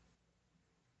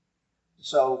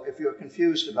 So if you're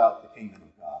confused about the kingdom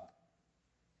of God,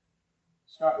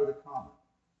 start with a comment.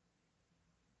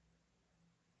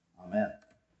 Amen.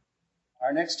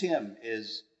 Our next hymn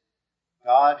is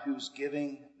God Whose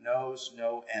Giving Knows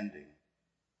No Ending.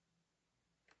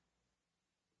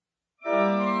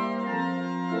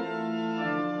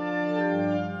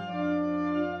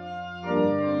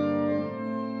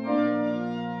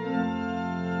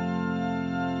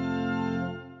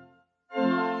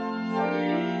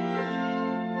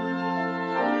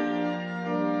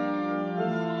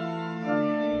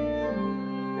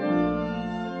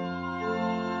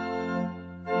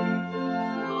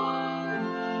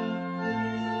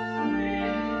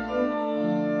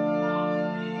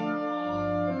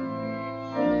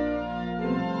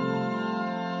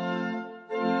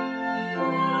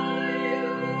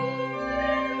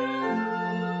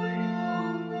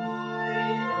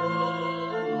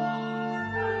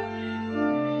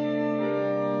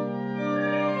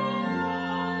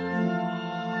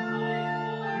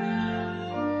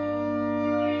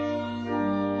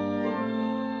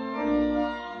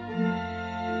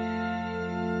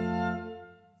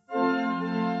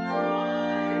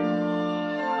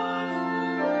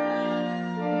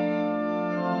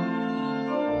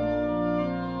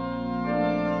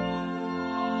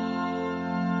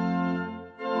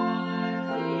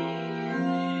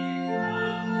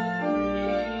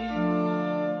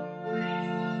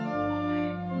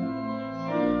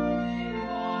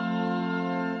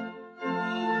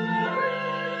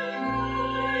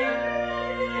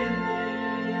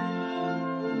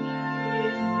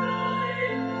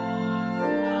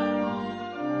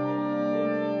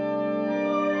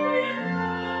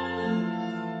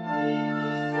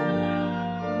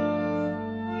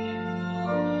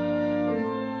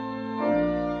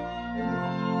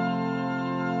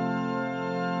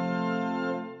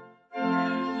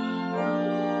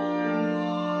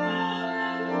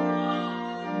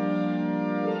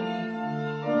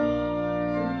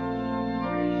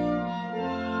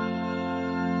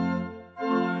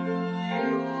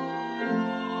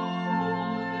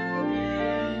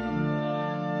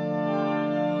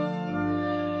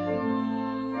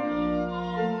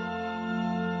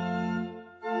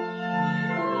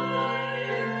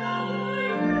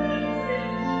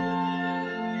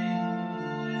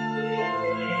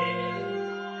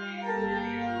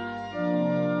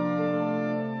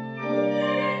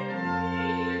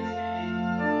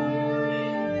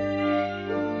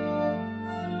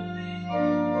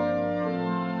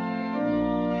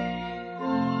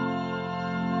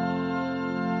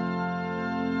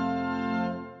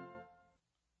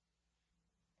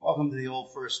 Welcome to the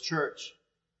Old First Church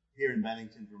here in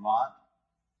Bennington, Vermont.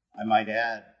 I might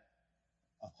add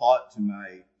a thought to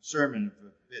my sermon a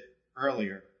bit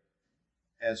earlier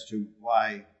as to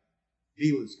why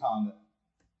Biela's comet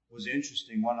was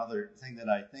interesting. One other thing that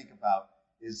I think about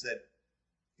is that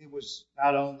it was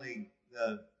not only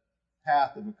the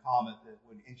path of a comet that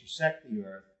would intersect the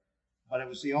Earth, but it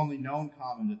was the only known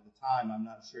comet at the time. I'm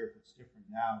not sure if it's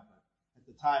different now, but at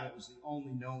the time it was the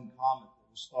only known comet that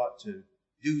was thought to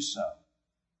do so.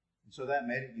 And so that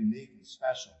made it unique and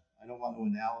special. I don't want to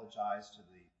analogize to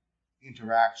the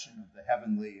interaction of the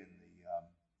heavenly and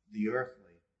the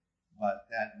earthly, but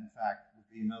that in fact would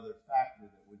be another factor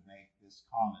that would make this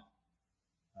comet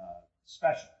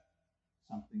special,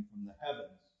 something from the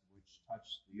heavens which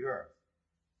touched the earth.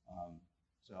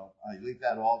 So I leave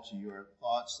that all to your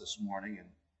thoughts this morning, and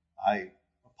I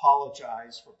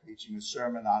apologize for preaching a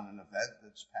sermon on an event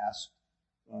that's past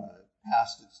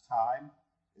its time.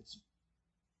 It's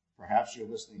perhaps you're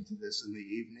listening to this in the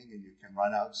evening and you can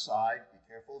run outside. Be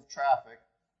careful of traffic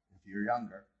if you're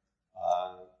younger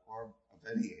or of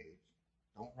any age.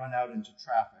 Don't run out into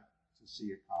traffic to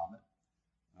see a comet,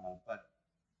 but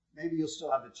maybe you'll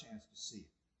still have a chance to see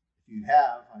it. If you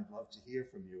have, I'd love to hear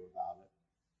from you about it.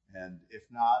 And if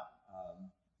not,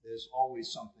 there's always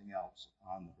something else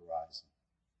on the horizon.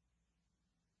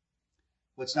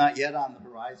 What's not yet on the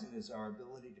horizon is our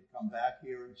ability to come back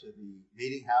here into the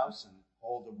meeting house and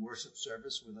hold a worship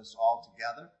service with us all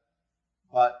together.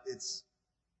 But it's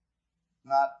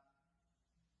not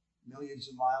millions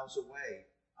of miles away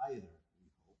either, we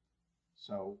hope.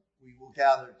 So we will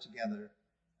gather together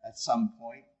at some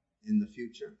point in the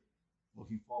future.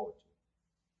 Looking forward to it.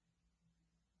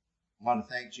 I want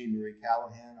to thank Gene Marie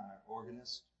Callahan, our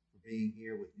organist, for being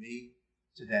here with me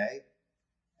today,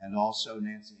 and also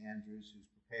Nancy Andrews, who's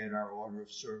prepared our order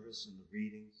of service and the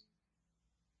readings.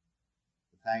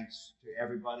 Thanks to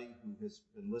everybody who has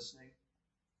been listening.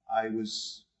 I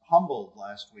was humbled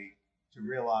last week to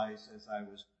realize as I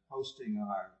was posting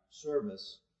our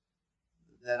service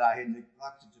that I had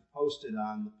neglected to post it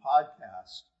on the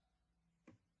podcast.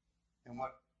 And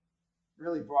what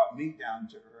really brought me down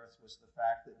to earth was the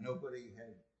fact that nobody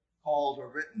had called or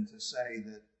written to say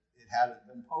that it hadn't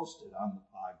been posted on the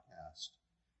podcast.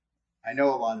 I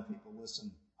know a lot of people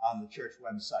listen on the church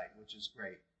website, which is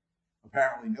great.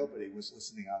 Apparently nobody was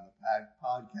listening on the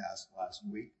podcast last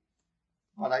week,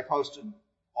 but I posted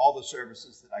all the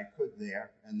services that I could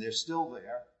there, and they're still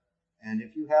there. And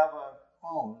if you have a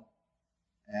phone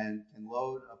and can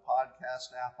load a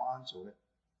podcast app onto it,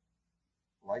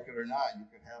 like it or not, you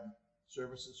can have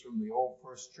services from the Old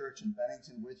First Church in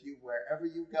Bennington with you wherever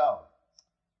you go.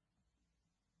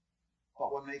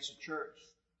 But what makes a church is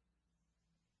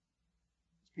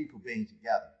people being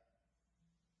together.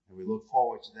 And we look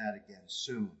forward to that again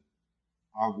soon.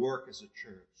 Our work as a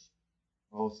church,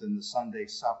 both in the Sunday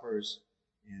suppers,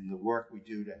 in the work we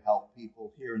do to help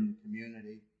people here in the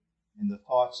community, in the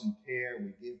thoughts and care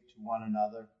we give to one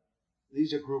another.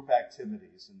 These are group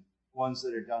activities and ones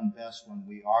that are done best when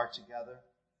we are together.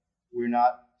 We're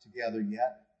not together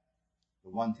yet.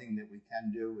 The one thing that we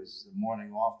can do is the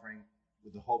morning offering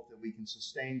with the hope that we can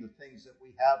sustain the things that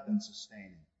we have been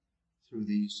sustaining through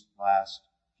these last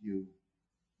few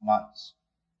months.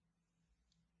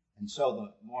 And so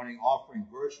the morning offering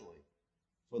virtually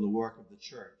for the work of the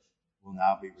church will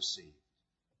now be received.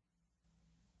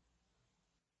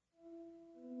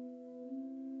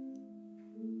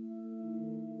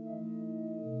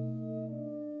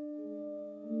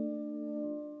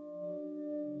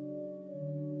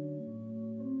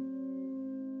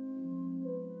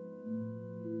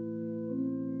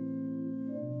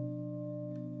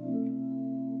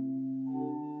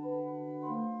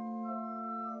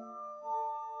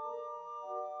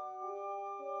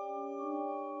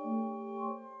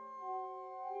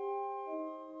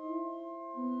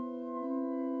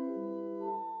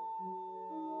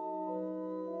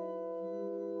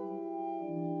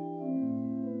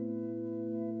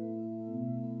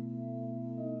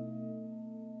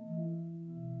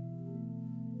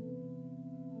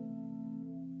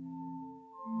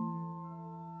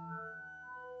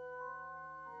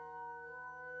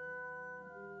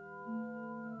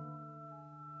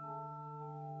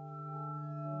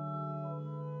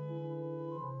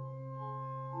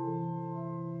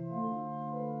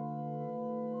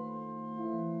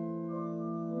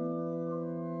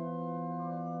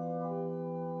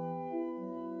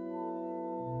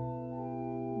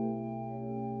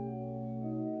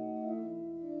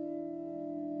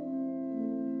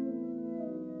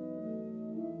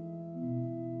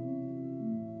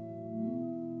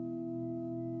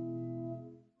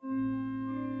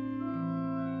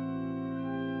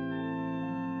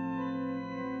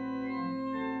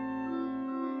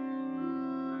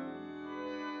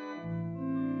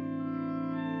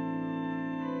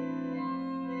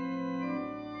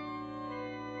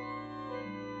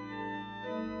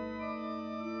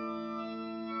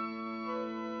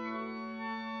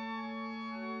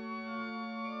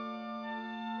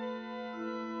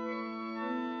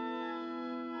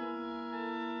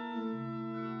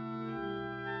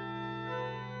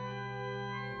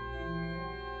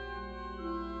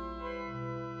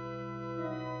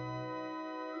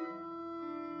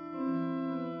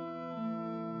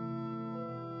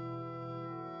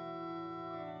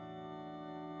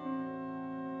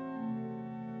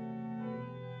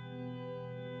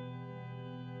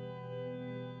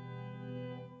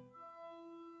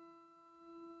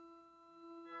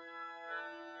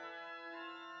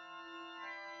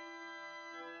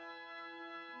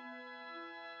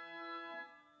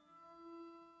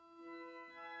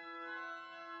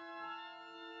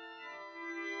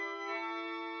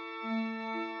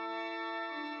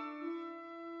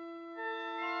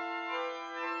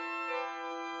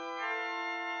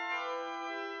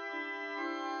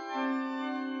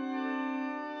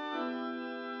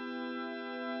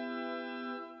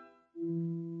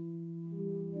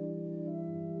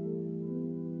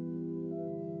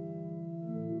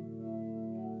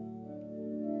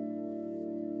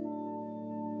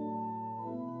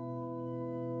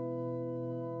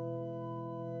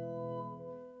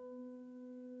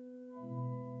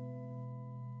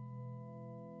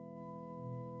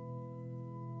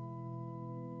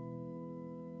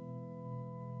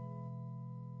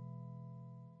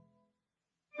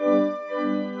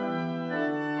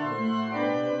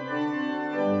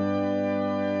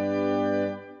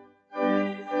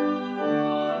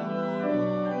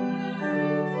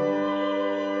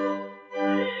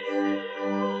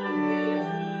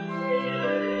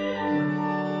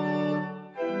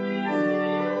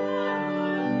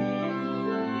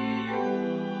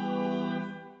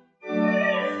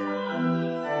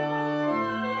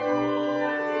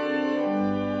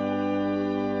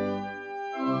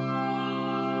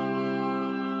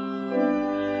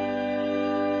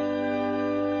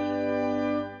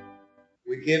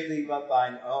 We give thee but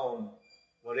thine own,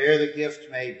 whate'er the gift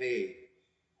may be.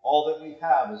 All that we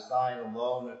have is thine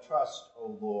alone, a trust,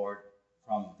 O Lord,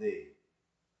 from thee.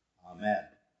 Amen.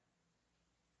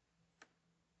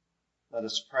 Let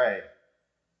us pray.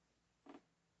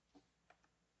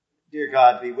 Dear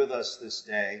God, be with us this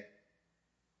day.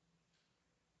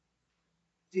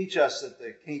 Teach us that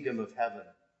the kingdom of heaven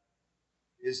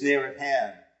is near at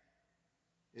hand,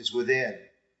 is within.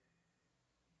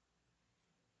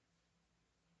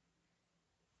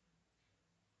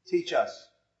 Teach us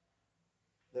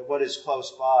that what is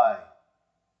close by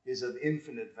is of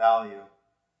infinite value,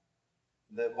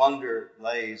 that wonder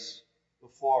lays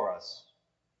before us.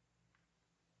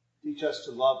 Teach us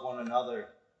to love one another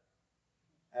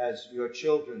as your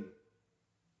children,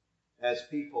 as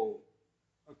people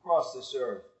across this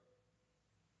earth,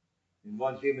 in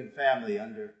one human family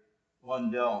under one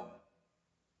dome.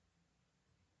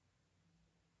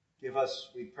 Give us,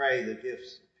 we pray, the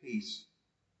gifts of peace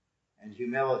and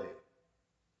humility.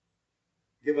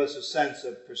 Give us a sense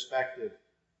of perspective.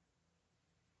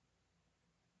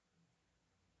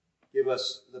 Give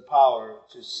us the power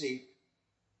to seek,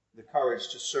 the courage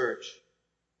to search,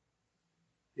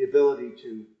 the ability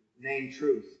to name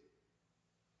truth,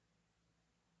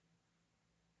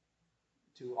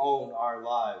 to own our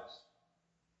lives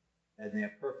and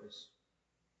their purpose.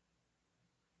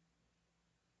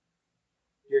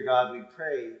 Dear God, we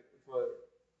pray for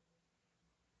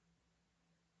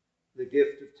the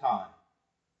gift of time,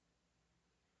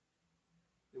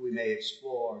 that we may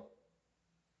explore,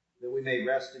 that we may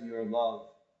rest in your love,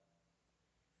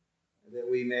 that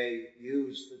we may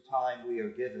use the time we are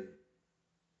given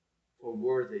for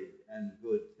worthy and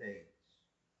good things.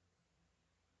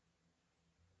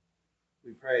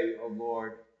 We pray, O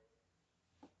Lord,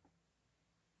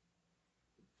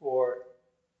 for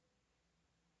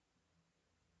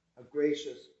a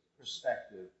gracious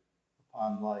perspective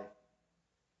upon life.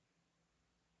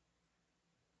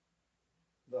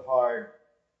 The hard,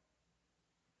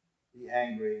 the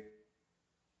angry,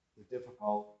 the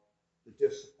difficult, the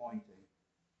disappointing,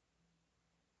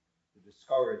 the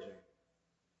discouraging,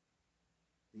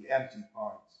 the empty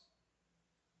parts.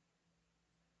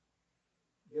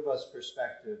 Give us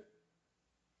perspective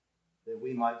that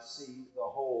we might see the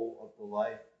whole of the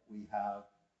life we have,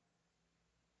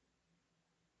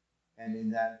 and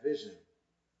in that vision,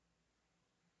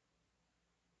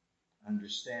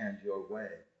 understand your way.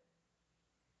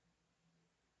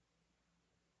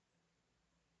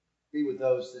 Be with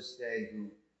those this day who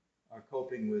are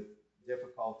coping with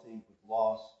difficulty, with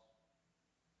loss.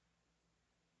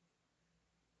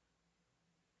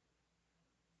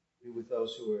 Be with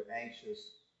those who are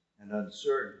anxious and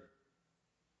uncertain,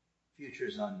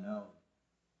 futures unknown.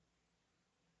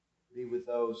 Be with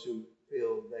those who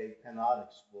feel they cannot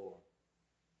explore,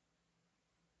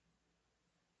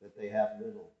 that they have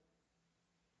little,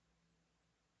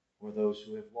 or those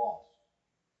who have lost.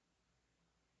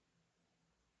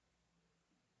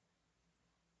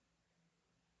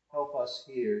 Help us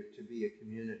here to be a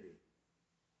community,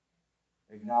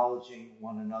 acknowledging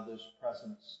one another's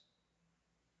presence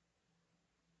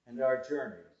and our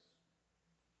journeys,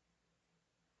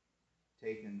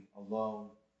 taken alone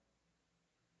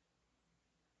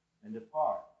and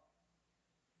apart,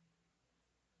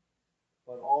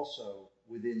 but also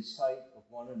within sight of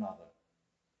one another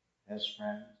as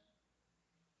friends,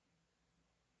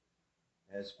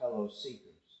 as fellow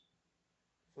seekers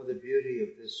for the beauty of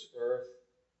this earth,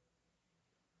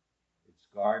 its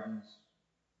gardens,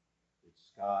 its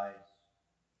skies,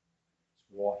 its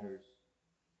waters,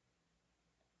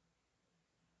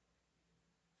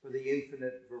 for the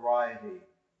infinite variety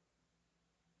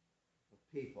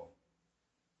of people.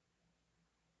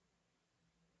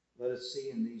 Let us see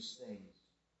in these things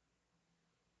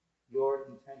your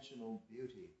intentional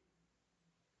beauty.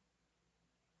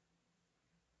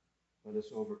 Let us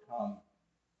overcome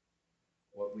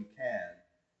what we can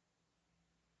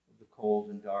of the cold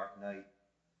and dark night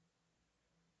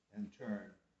and turn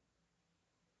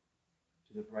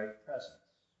to the bright presence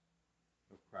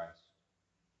of Christ.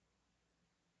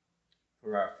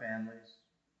 For our families,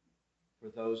 for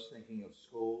those thinking of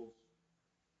schools,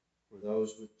 for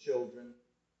those with children,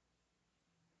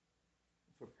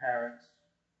 for parents,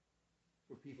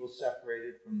 for people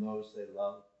separated from those they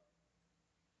love.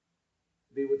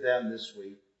 Be with them this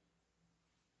week.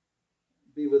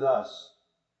 Be with us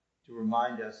to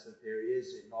remind us that there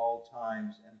is in all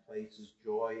times and places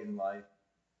joy in life,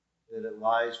 that it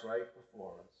lies right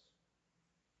before us,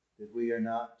 that we are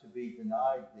not to be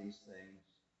denied these things,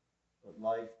 but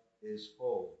life is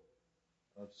full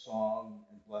of song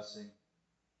and blessing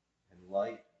and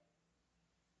light,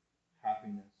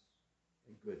 happiness,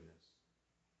 and goodness.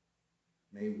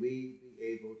 May we be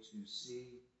able to see,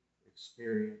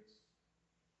 experience,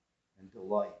 and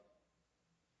delight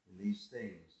in these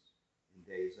things in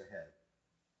days ahead.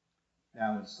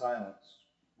 Now in silence,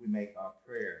 we make our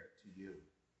prayer to you.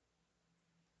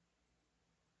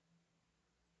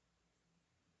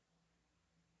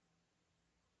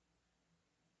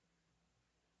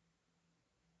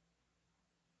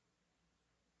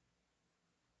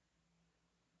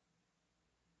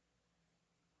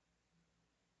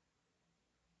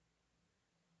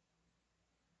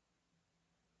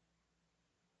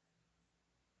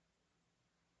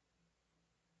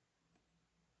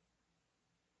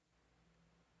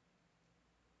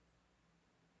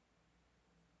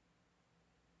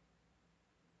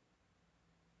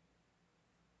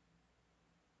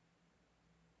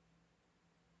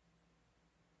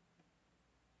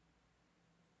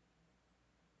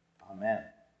 Amen.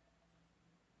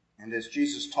 And as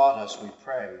Jesus taught us, we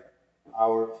pray,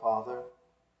 Our Father,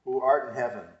 who art in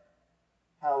heaven,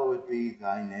 hallowed be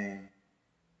thy name.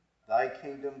 Thy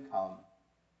kingdom come,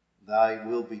 thy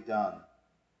will be done,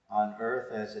 on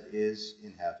earth as it is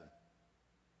in heaven.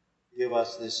 Give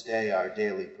us this day our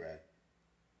daily bread,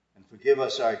 and forgive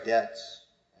us our debts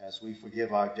as we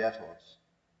forgive our debtors.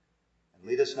 And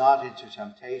lead us not into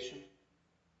temptation,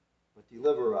 but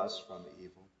deliver us from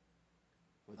evil.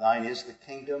 For thine is the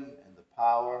kingdom and the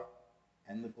power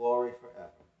and the glory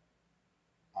forever.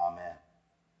 Amen.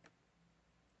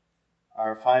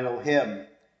 Our final hymn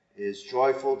is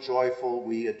Joyful, Joyful,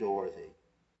 We Adore Thee.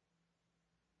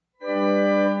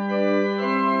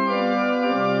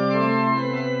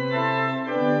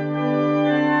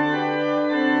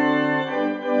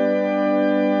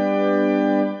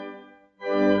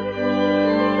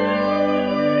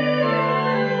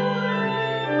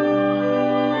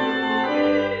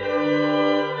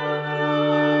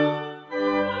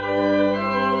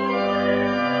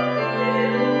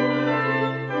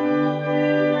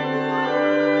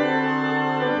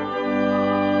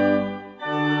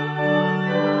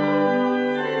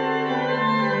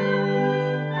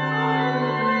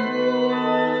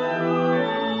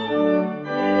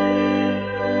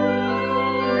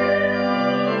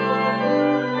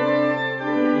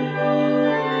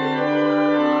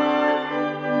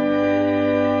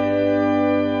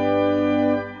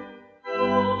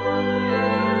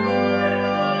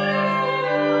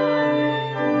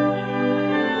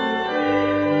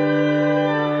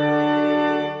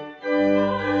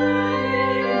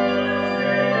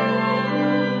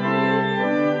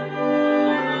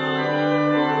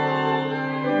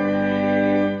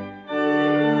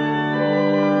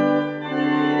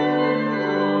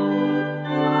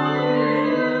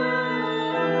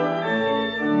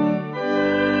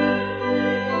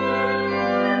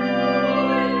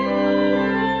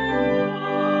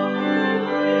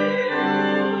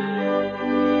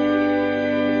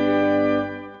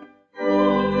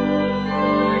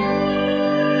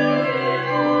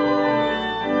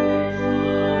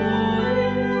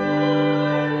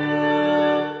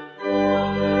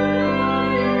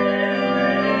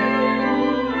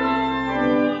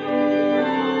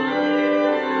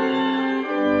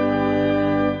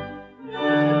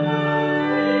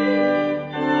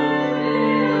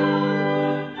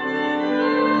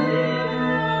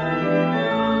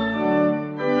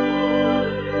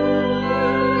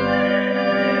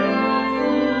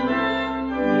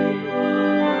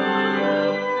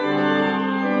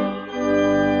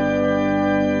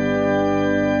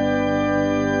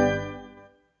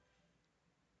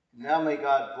 Now may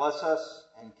God bless us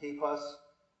and keep us.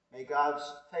 May God's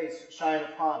face shine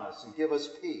upon us and give us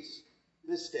peace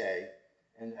this day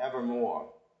and evermore.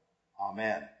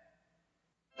 Amen.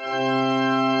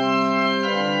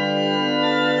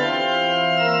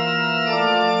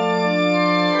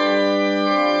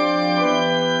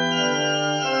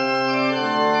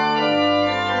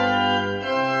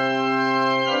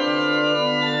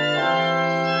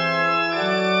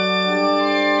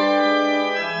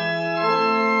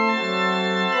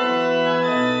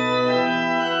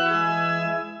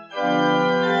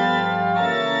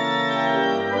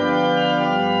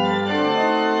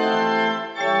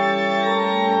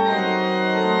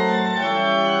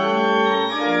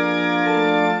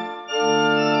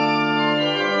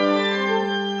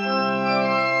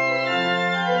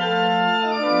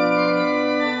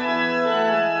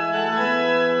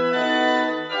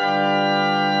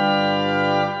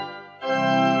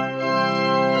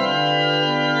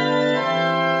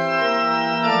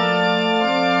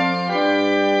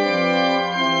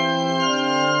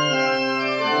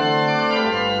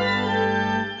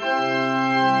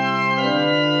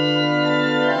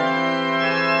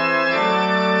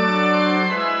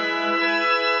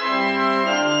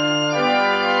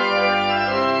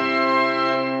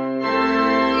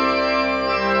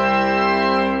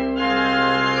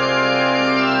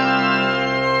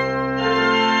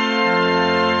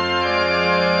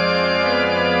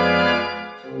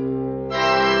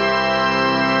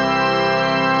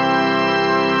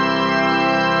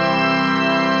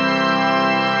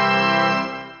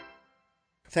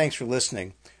 Thanks for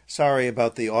listening. Sorry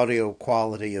about the audio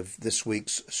quality of this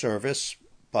week's service,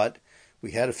 but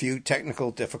we had a few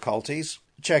technical difficulties.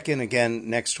 Check in again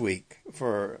next week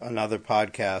for another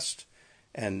podcast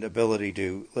and ability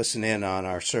to listen in on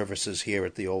our services here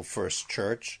at the Old First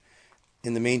Church.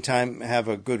 In the meantime, have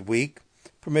a good week.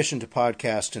 Permission to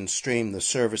podcast and stream the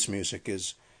service music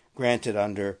is granted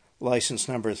under license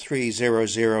number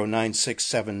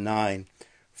 3009679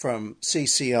 from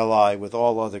CCLI with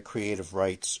all other creative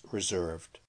rights reserved.